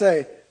back and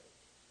say,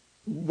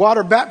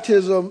 water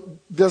baptism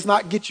does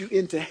not get you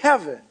into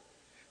heaven.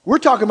 We're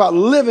talking about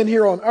living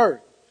here on earth.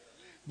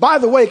 By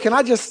the way, can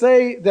I just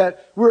say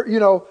that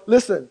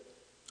listen,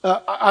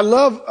 I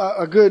love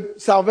a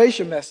good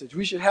salvation message.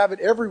 We should have it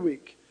every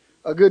week.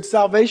 A good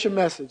salvation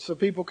message so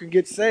people can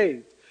get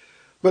saved.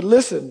 But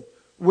listen,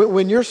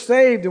 when you're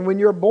saved and when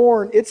you're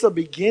born, it's a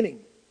beginning.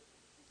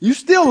 You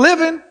still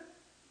living.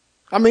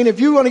 I mean, if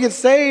you want to get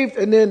saved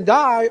and then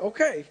die,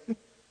 okay.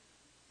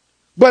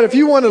 But if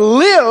you want to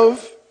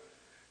live,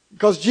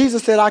 because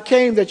Jesus said, I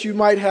came that you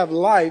might have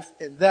life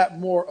and that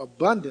more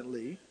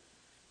abundantly.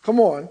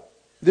 Come on.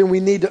 Then we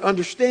need to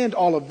understand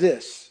all of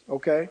this,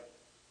 okay?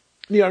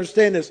 You need to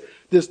understand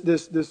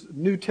this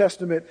New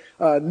Testament,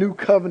 New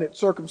Covenant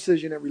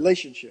circumcision and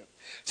relationship.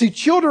 See,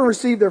 children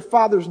receive their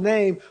father's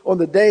name on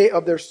the day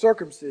of their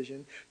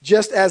circumcision,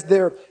 just as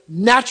their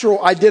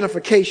natural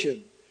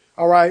identification,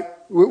 all right,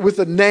 with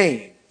a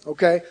name,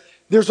 okay?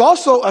 There's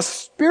also a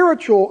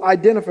spiritual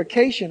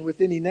identification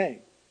with any name.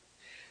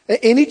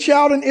 Any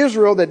child in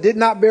Israel that did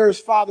not bear his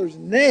father's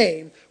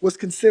name was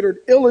considered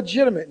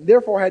illegitimate and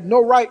therefore had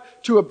no right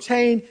to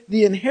obtain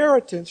the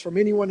inheritance from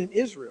anyone in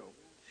Israel.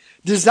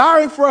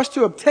 Desiring for us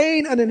to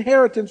obtain an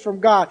inheritance from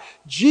God,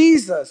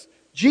 Jesus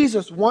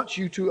Jesus wants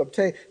you to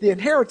obtain. The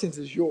inheritance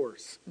is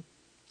yours.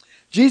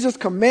 Jesus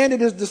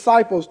commanded his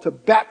disciples to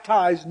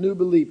baptize new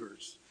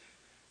believers.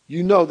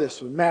 You know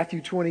this one,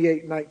 Matthew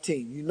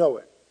 28:19. You know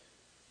it.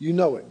 You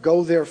know it.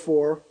 Go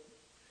therefore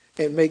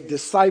and make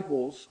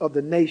disciples of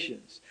the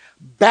nations,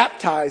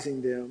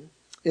 baptizing them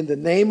in the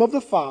name of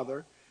the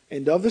Father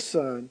and of the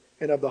Son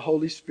and of the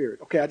Holy Spirit.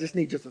 Okay, I just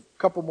need just a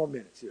couple more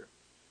minutes here.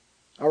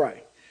 All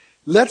right.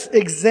 Let's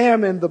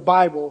examine the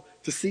Bible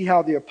to see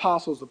how the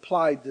apostles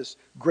applied this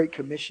great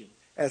commission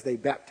as they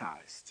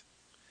baptized.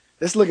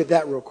 Let's look at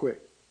that real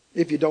quick,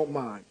 if you don't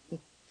mind.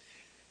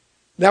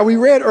 Now, we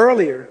read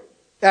earlier,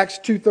 Acts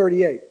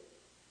 2:38.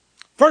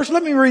 First,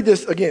 let me read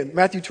this again,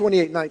 Matthew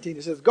 28:19.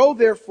 It says, "Go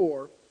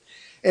therefore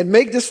and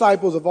make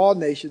disciples of all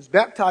nations,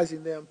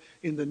 baptizing them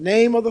in the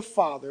name of the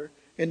Father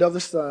and of the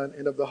Son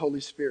and of the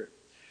Holy Spirit."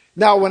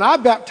 Now, when I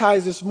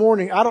baptized this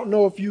morning, I don't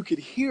know if you could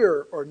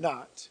hear or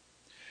not,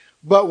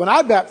 but when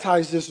I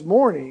baptized this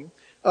morning,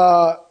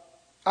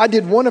 I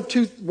did one of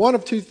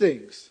two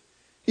things.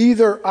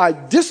 Either I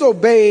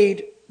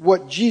disobeyed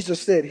what Jesus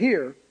said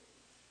here,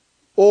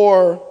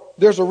 or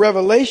there's a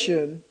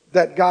revelation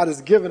that God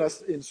has given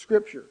us in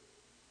Scripture.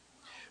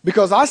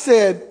 Because I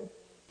said,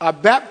 I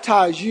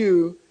baptize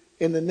you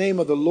in the name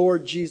of the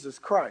Lord Jesus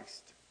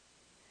Christ.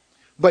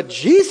 But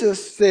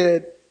Jesus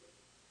said,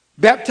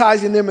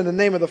 baptizing them in the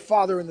name of the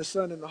Father and the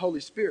Son and the Holy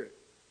Spirit.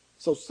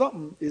 So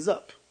something is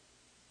up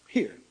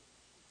here.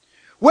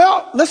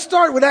 Well, let's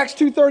start with Acts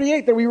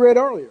 2:38 that we read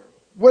earlier.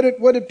 What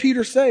did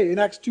Peter say in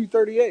Acts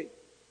 2:38?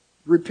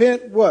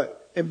 Repent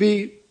what? And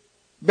be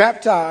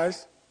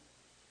baptized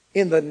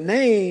in the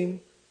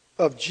name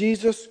of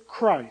Jesus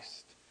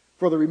Christ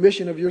for the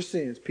remission of your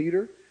sins.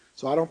 Peter,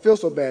 so I don't feel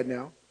so bad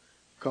now,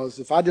 because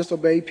if I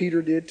disobeyed,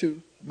 Peter did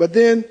too. But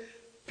then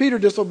Peter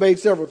disobeyed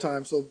several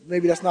times, so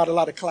maybe that's not a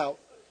lot of clout.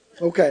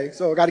 Okay,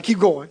 so I got to keep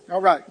going.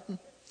 All right.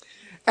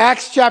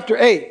 Acts chapter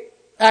 8.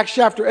 Acts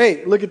chapter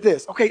 8. Look at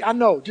this. Okay, I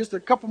know. Just a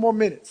couple more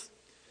minutes.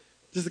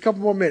 Just a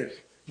couple more minutes.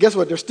 Guess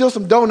what? There's still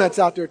some donuts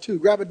out there too.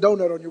 Grab a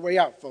donut on your way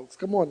out, folks.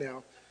 Come on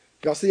now.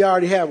 Y'all see I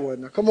already have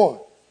one. Now come on.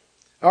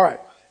 All right.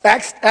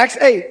 Acts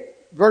 8,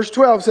 verse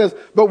 12 says,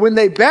 "But when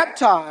they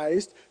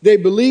baptized, they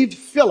believed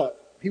Philip."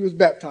 He was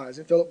baptized,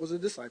 and Philip was a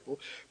disciple.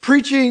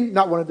 Preaching,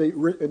 not one of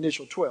the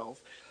initial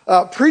 12,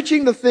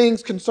 preaching the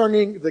things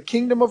concerning the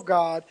kingdom of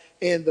God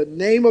in the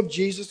name of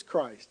Jesus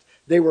Christ.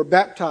 They were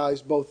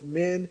baptized, both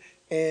men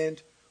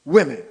and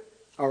women.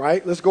 All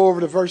right, let's go over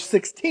to verse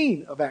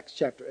 16 of Acts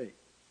chapter 8.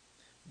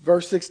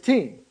 Verse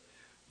 16.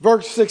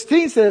 Verse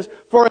 16 says,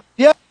 "For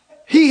yet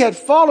he had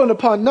fallen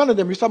upon none of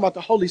them." He's talking about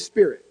the Holy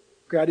Spirit.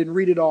 Okay, I didn't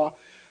read it all.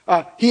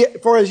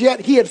 For as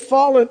yet he had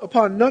fallen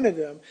upon none of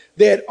them.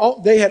 They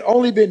had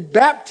only been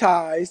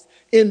baptized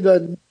in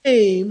the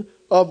name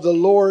of the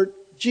Lord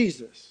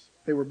Jesus.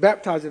 They were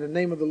baptized in the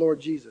name of the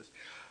Lord Jesus.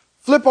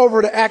 Flip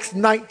over to Acts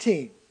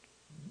 19.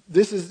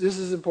 This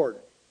is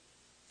important.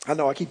 I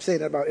know I keep saying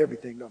that about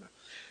everything, don't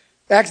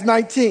I? Acts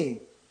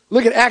 19.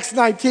 Look at Acts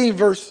 19,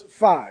 verse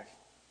 5.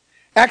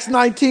 Acts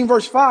 19,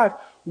 verse 5.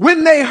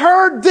 "When they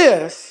heard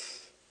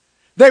this,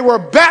 they were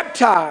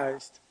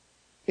baptized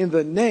in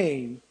the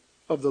name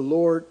of the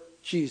Lord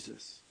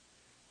Jesus."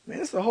 Man,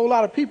 there's a whole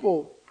lot of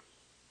people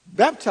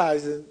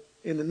baptizing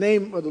in the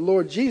name of the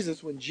Lord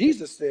Jesus when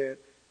Jesus said,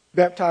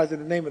 baptized in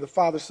the name of the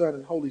Father, Son,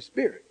 and Holy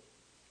Spirit.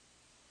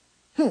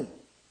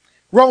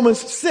 Romans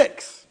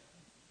 6.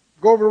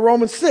 Go over to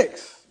Romans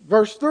 6,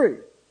 verse 3.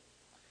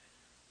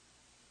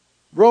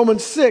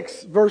 Romans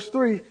 6, verse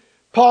 3.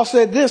 Paul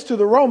said this to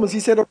the Romans. He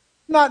said, "Do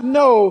not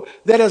know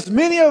that as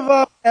many of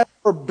us as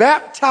were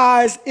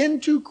baptized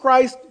into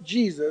Christ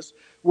Jesus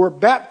were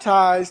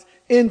baptized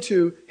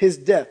into his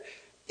death."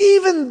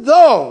 Even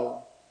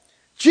though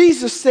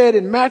Jesus said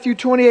in Matthew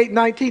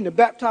 28:19 to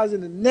baptize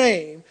in the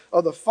name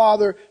of the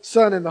Father,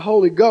 Son, and the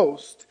Holy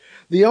Ghost,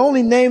 the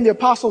only name the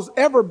apostles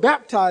ever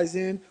baptized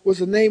in was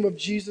the name of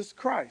Jesus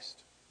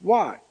Christ.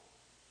 Why?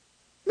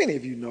 Many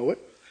of you know it.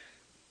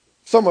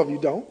 Some of you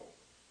don't.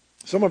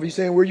 Some of you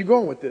saying, "Where are you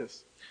going with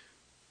this?"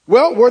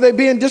 Well, were they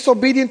being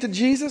disobedient to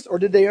Jesus, or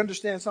did they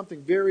understand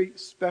something very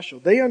special?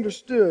 They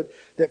understood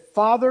that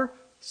Father,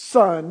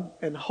 Son,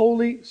 and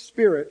Holy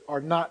Spirit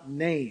are not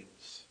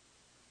names.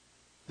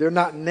 They're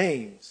not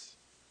names.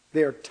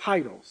 They're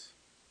titles.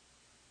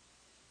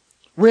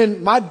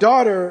 When my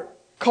daughter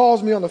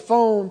calls me on the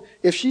phone,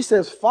 if she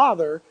says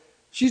Father,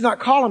 she's not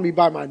calling me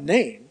by my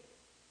name.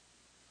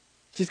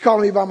 She's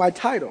calling me by my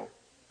title.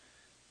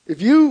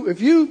 If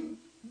you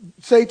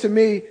say to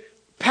me,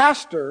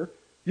 Pastor,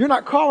 you're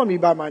not calling me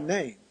by my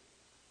name.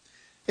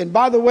 And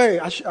by the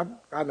way,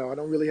 I know I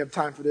don't really have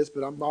time for this,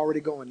 but I'm already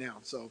going now.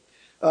 So,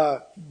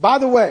 by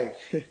the way,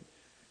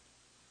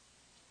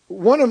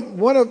 one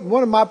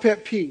of my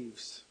pet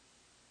peeves,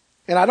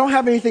 and I don't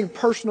have anything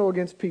personal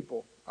against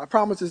people. I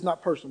promise it's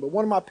not personal, but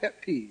one of my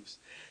pet peeves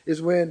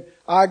is when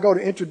I go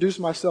to introduce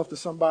myself to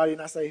somebody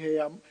and I say, "Hey,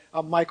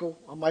 I'm Michael.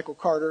 I'm Michael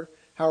Carter.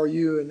 How are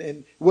you?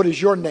 And what is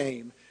your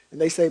name?"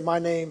 And they say, "My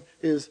name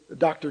is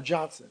Dr.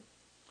 Johnson."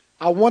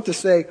 I want to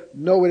say,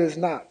 "No, it is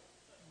not."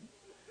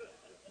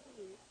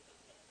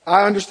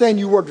 I understand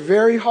you worked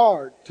very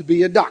hard to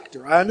be a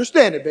doctor. I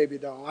understand it, baby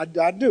doll.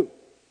 I do.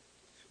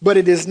 But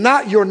it is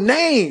not your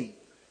name.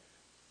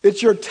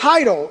 It's your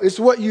title. It's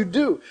what you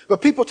do.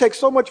 But people take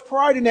so much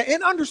pride in that,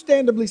 and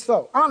understandably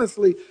so.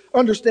 Honestly,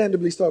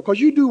 understandably so,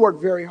 because you do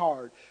work very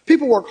hard.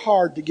 People work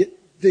hard to get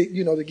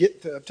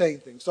to obtain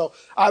things. So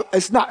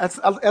it's not,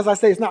 as I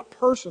say, it's not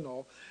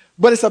personal,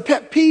 but it's a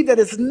pet peeve that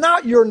it's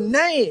not your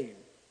name.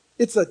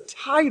 It's a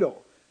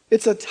title.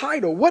 It's a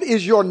title. What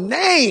is your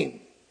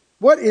name?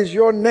 What is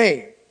your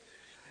name?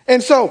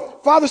 And so,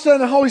 Father, Son,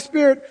 and Holy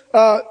Spirit,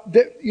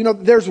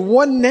 there's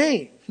one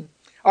name.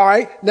 All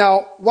right.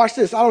 Now, watch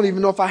this. I don't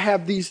even know if I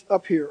have these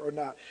up here or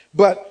not.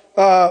 But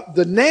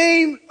the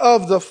name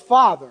of the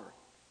Father,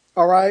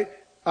 all right,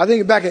 I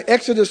think back in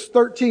Exodus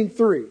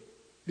 13:3.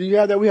 Do you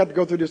have that? We have to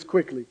go through this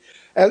quickly.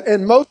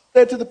 And Moses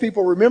said to the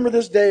people, remember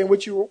this day in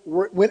which you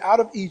went out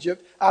of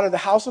Egypt, out of the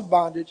house of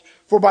bondage,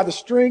 for by the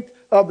strength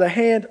of the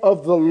hand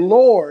of the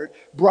Lord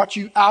brought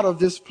you out of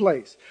this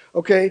place.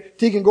 Okay,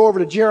 so you can go over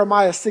to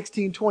Jeremiah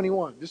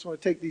 16:21. Just want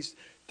to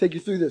take you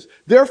through this.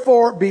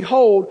 Therefore,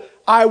 behold,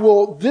 I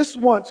will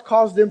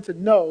cause them to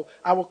know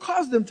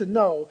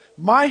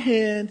my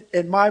hand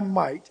and my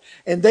might,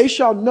 and they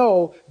shall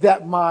know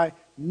that my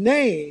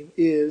name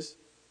is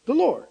the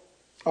Lord.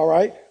 All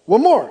right,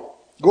 one more.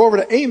 Go over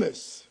to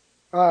Amos.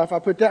 If I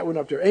put that one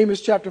up there,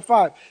 Amos chapter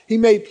 5. He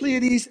made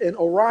Pleiades and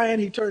Orion.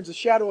 He turns the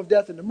shadow of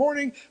death into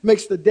morning,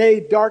 makes the day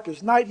dark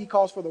as night. He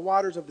calls for the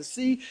waters of the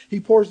sea. He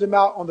pours them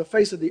out on the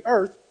face of the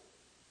earth.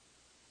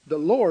 The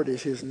Lord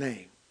is his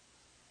name.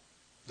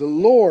 The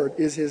Lord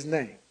is his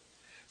name.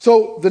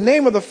 So the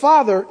name of the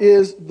Father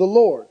is the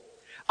Lord.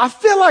 I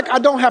feel like I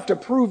don't have to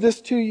prove this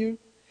to you,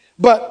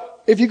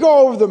 but if you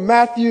go over to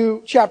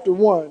Matthew chapter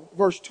 1,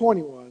 verse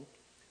 21,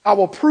 I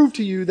will prove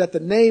to you that the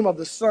name of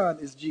the Son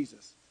is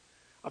Jesus.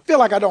 I feel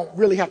like I don't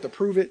really have to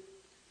prove it,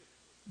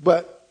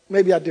 but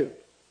maybe I do.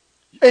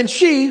 And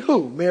she,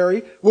 who,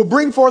 Mary, will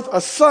bring forth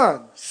a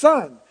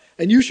son,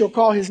 and you shall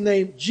call his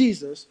name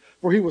Jesus,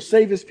 for he will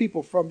save his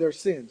people from their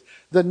sins.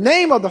 The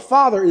name of the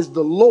Father is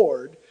the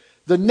Lord.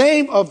 The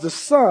name of the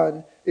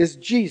Son is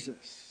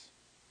Jesus.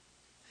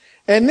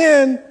 And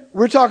then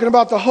we're talking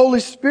about the Holy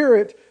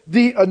Spirit.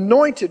 The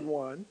anointed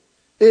one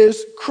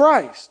is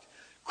Christ.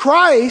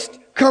 Christ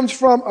comes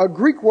from a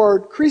Greek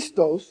word,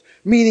 Christos,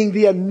 meaning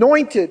the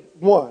anointed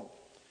one.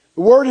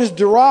 The word is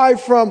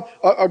derived from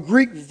a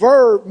Greek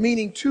verb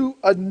meaning to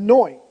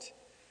anoint,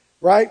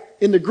 right?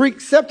 In the Greek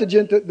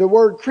Septuagint, the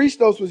word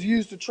Christos was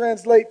used to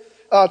translate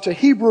the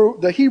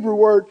Hebrew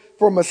word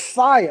for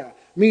Messiah,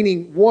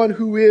 meaning one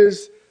who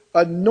is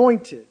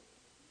anointed.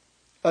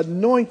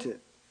 Anointed.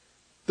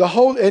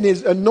 And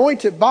is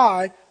anointed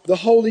by the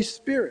Holy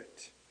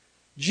Spirit.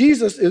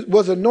 Jesus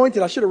was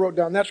anointed. I should have wrote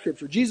down that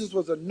scripture. Jesus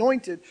was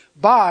anointed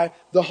by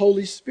the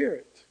Holy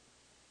Spirit.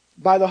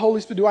 By the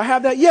Holy Spirit. Do I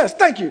have that? Yes.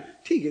 Thank you.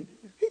 Tegan,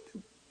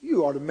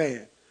 you are the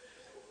man.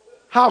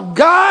 How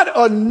God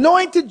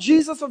anointed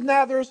Jesus of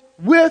Nazareth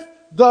with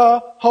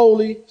the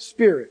Holy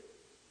Spirit.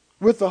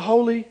 With the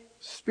Holy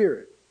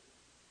Spirit.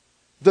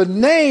 The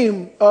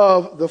name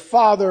of the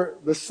Father,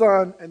 the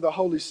Son, and the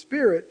Holy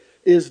Spirit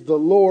is the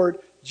Lord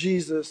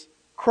Jesus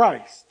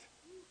Christ.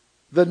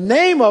 The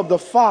name of the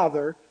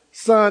Father,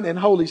 Son, and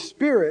Holy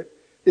Spirit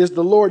is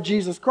the Lord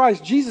Jesus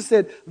Christ. Jesus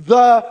said,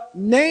 the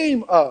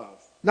name of,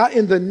 not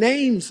in the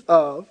names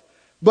of,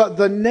 but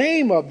the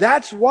name of.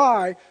 That's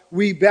why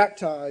we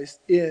baptize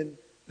in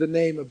the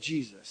name of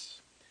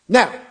Jesus.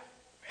 Now,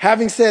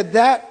 having said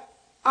that,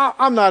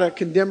 I'm not a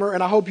condemner,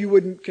 and I hope you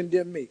wouldn't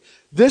condemn me.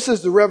 This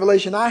is the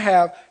revelation I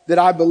have that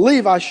I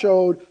believe I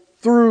showed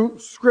through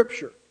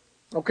Scripture.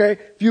 Okay?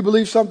 If you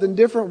believe something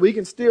different, we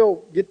can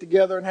still get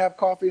together and have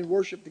coffee and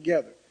worship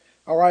together.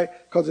 All right?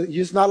 Because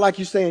it's not like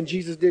you saying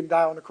Jesus didn't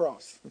die on the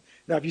cross.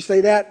 Now, if you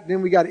say that,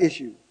 then we got an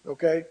issue.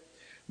 Okay?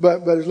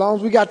 But as long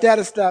as we got that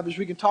established,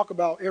 we can talk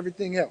about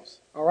everything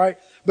else. All right?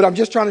 But I'm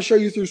just trying to show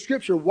you through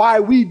Scripture why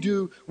we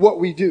do what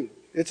we do.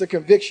 It's a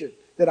conviction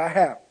that I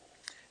have.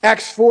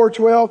 Acts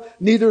 4:12,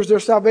 neither is there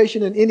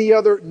salvation in any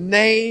other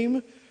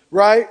name,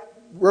 right?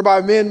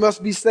 Whereby men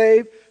must be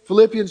saved.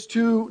 Philippians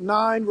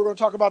 2:9, we're going to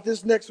talk about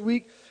this next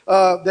week,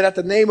 that at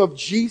the name of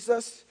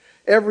Jesus,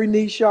 every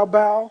knee shall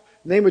bow.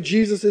 The name of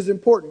Jesus is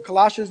important.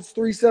 Colossians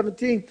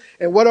 3:17,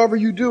 and whatever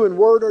you do in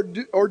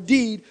word or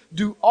deed,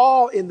 do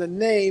all in the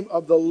name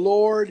of the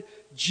Lord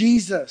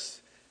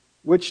Jesus,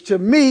 which to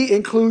me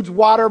includes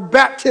water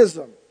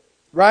baptism,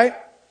 right?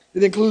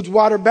 It includes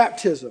water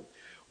baptism.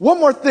 One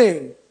more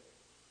thing.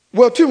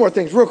 Well, two more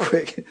things real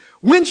quick.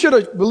 When should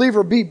a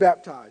believer be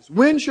baptized?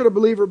 When should a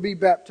believer be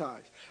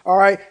baptized? All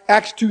right.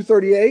 Acts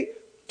 2:38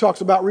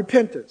 talks about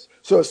repentance.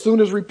 So as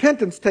soon as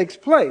repentance takes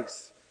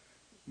place,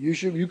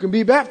 you can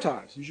be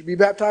baptized. You should be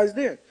baptized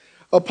then.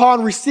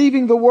 Upon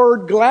receiving the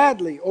word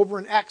gladly, over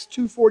in Acts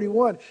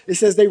 2:41, it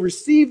says they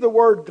received the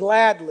word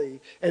gladly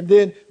and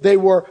then they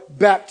were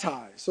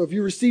baptized. So if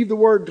you receive the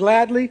word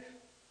gladly,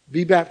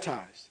 be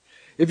baptized.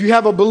 If you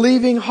have a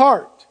believing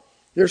heart,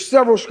 there's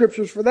several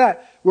scriptures for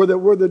that, where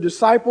the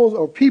disciples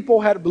or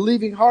people had a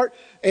believing heart,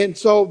 and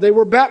so they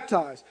were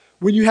baptized.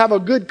 When you have a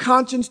good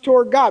conscience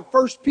toward God.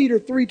 1 Peter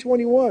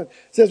 3:21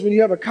 says when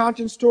you have a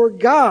conscience toward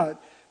God,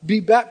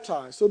 be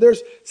baptized. So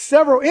there's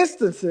several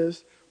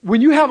instances when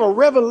you have a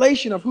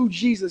revelation of who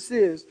Jesus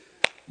is,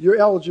 you're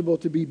eligible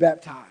to be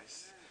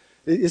baptized.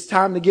 It's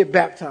time to get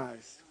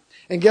baptized.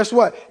 And guess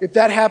what? If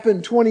that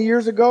happened 20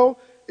 years ago,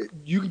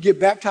 you can get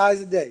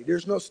baptized today.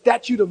 There's no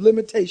statute of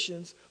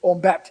limitations on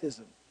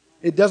baptism.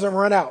 It doesn't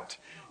run out.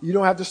 You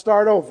don't have to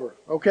start over,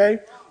 okay?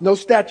 No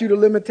statute of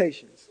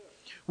limitations.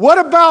 What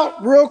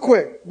about, real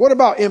quick, what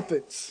about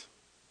infants?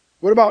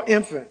 What about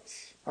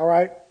infants? All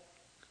right?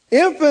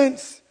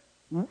 Infants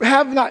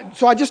have not,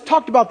 so I just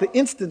talked about the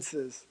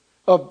instances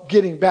of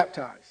getting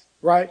baptized,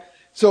 right?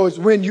 So it's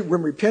when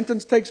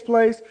repentance takes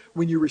place,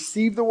 when you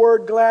receive the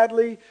word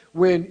gladly,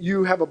 when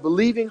you have a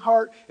believing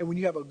heart, and when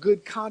you have a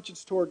good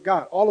conscience toward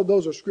God. All of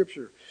those are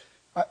scripture.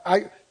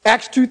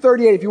 Acts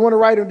 2:38, if you want to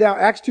write them down,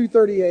 Acts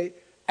 2:38,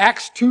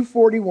 Acts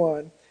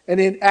 2:41, and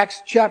then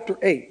Acts chapter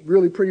 8,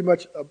 really pretty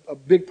much a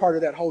big part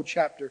of that whole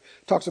chapter,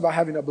 talks about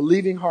having a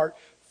believing heart.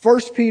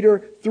 1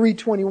 Peter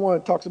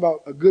 3:21 talks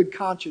about a good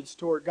conscience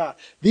toward God.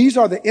 These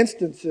are the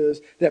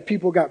instances that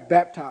people got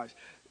baptized.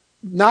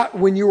 Not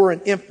when you were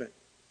an infant.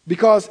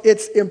 Because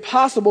it's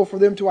impossible for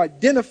them to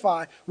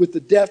identify with the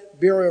death,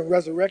 burial, and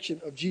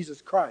resurrection of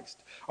Jesus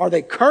Christ. Are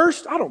they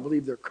cursed? I don't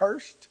believe they're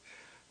cursed.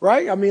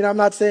 Right? I mean, I'm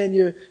not saying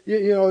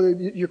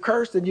you're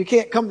cursed and you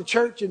can't come to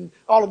church and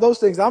all of those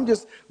things.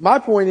 My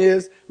point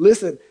is,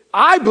 listen,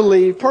 I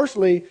believe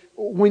personally,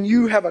 when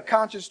you have a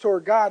conscience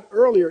toward God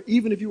earlier,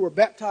 even if you were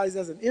baptized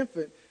as an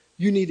infant,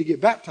 you need to get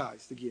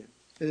baptized again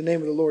in the name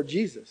of the Lord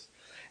Jesus.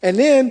 And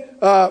then,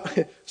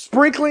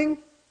 sprinkling,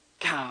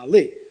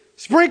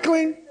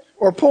 sprinkling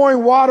or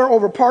pouring water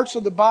over parts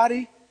of the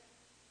body.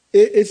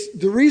 It's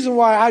the reason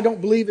why I don't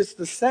believe it's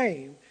the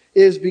same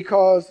is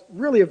because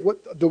really of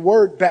what the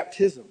word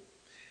baptism.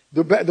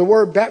 The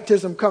word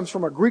baptism comes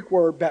from a Greek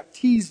word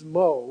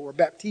baptismo or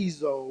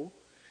baptizo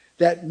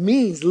that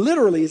means,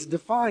 literally is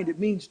defined, it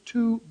means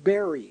to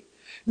bury.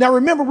 Now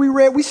remember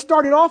we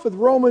started off with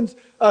Romans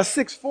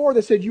 6:4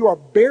 that said you are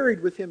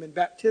buried with him in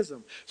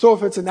baptism. So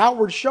if it's an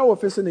outward show,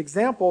 if it's an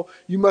example,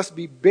 you must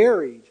be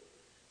buried.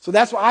 So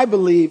that's why I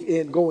believe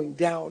in going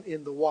down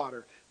in the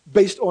water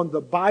based on the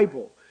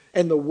Bible.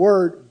 And the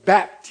word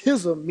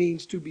baptism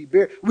means to be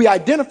buried. We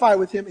identify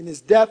with him in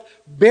his death,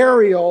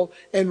 burial,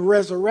 and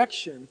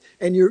resurrection.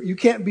 And you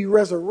can't be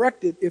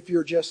resurrected if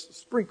you're just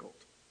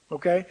sprinkled.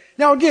 Okay?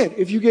 Now again,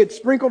 if you get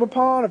sprinkled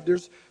upon, if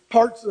there's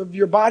parts of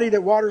your body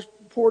that water's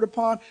poured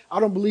upon, I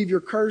don't believe you're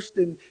cursed.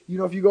 And,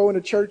 if you go into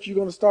church, you're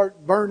going to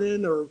start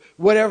burning or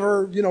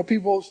whatever,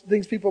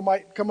 things people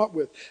might come up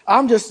with.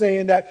 I'm just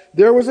saying that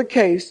there was a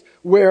case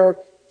where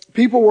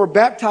people were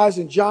baptized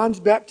in John's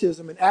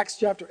baptism in Acts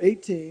chapter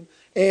 18,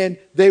 and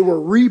they were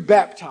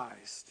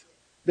rebaptized.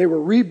 They were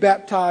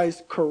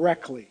rebaptized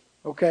correctly.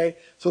 Okay?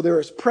 So there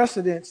is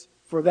precedence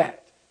for that.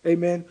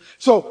 Amen.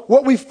 So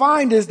what we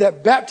find is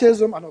that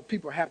baptism, I know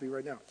people are happy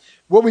right now.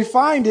 What we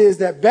find is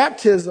that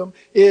baptism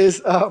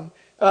is,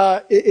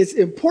 it's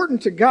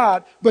important to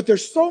God, but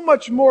there's so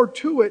much more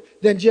to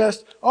it than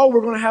just,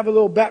 we're going to have a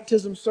little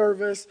baptism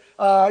service.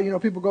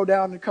 People go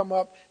down and come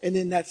up and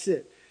then that's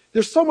it.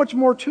 There's so much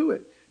more to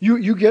it.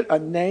 You get a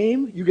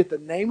name, you get the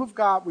name of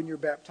God when you're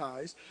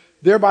baptized,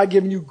 thereby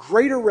giving you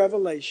greater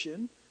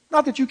revelation.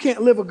 Not that you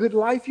can't live a good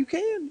life. You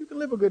can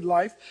live a good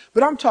life,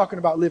 but I'm talking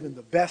about living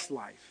the best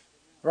life.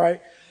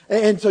 Right?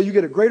 And so you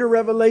get a greater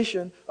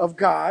revelation of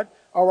God.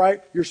 All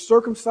right. You're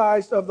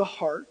circumcised of the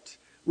heart.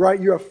 Right?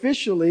 You're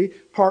officially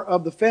part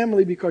of the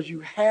family because you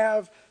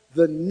have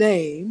the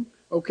name.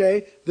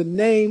 Okay. The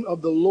name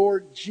of the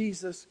Lord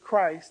Jesus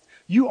Christ.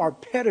 You are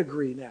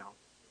pedigree now.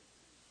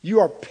 You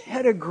are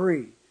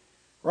pedigree.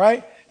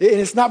 Right? And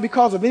it's not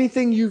because of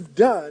anything you've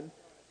done.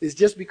 It's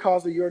just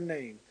because of your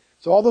name.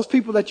 So all those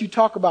people that you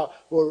talk about,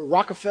 or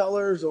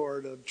Rockefellers,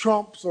 or the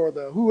Trumps, or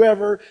the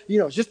whoever,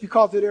 just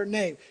because of their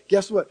name,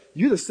 guess what?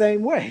 You're the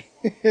same way.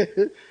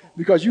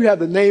 Because you have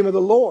the name of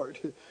the Lord.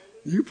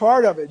 You're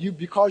part of it.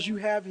 Because you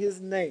have his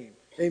name.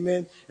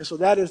 Amen. And so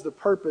that is the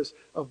purpose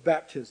of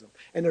baptism.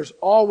 And there's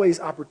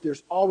always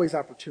opportunity.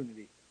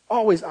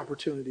 Always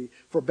opportunity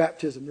for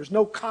baptism. There's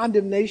no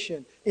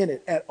condemnation in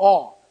it at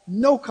all.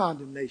 No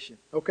condemnation,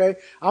 okay?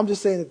 I'm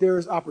just saying that there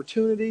is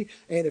opportunity,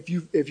 and if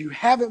you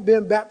haven't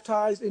been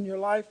baptized in your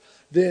life,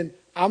 then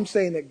I'm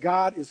saying that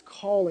God is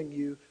calling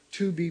you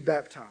to be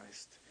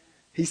baptized.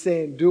 He's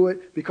saying, do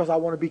it because I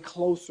want to be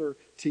closer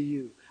to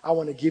you. I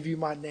want to give you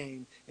my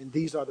name, and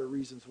these are the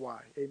reasons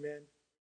why. Amen.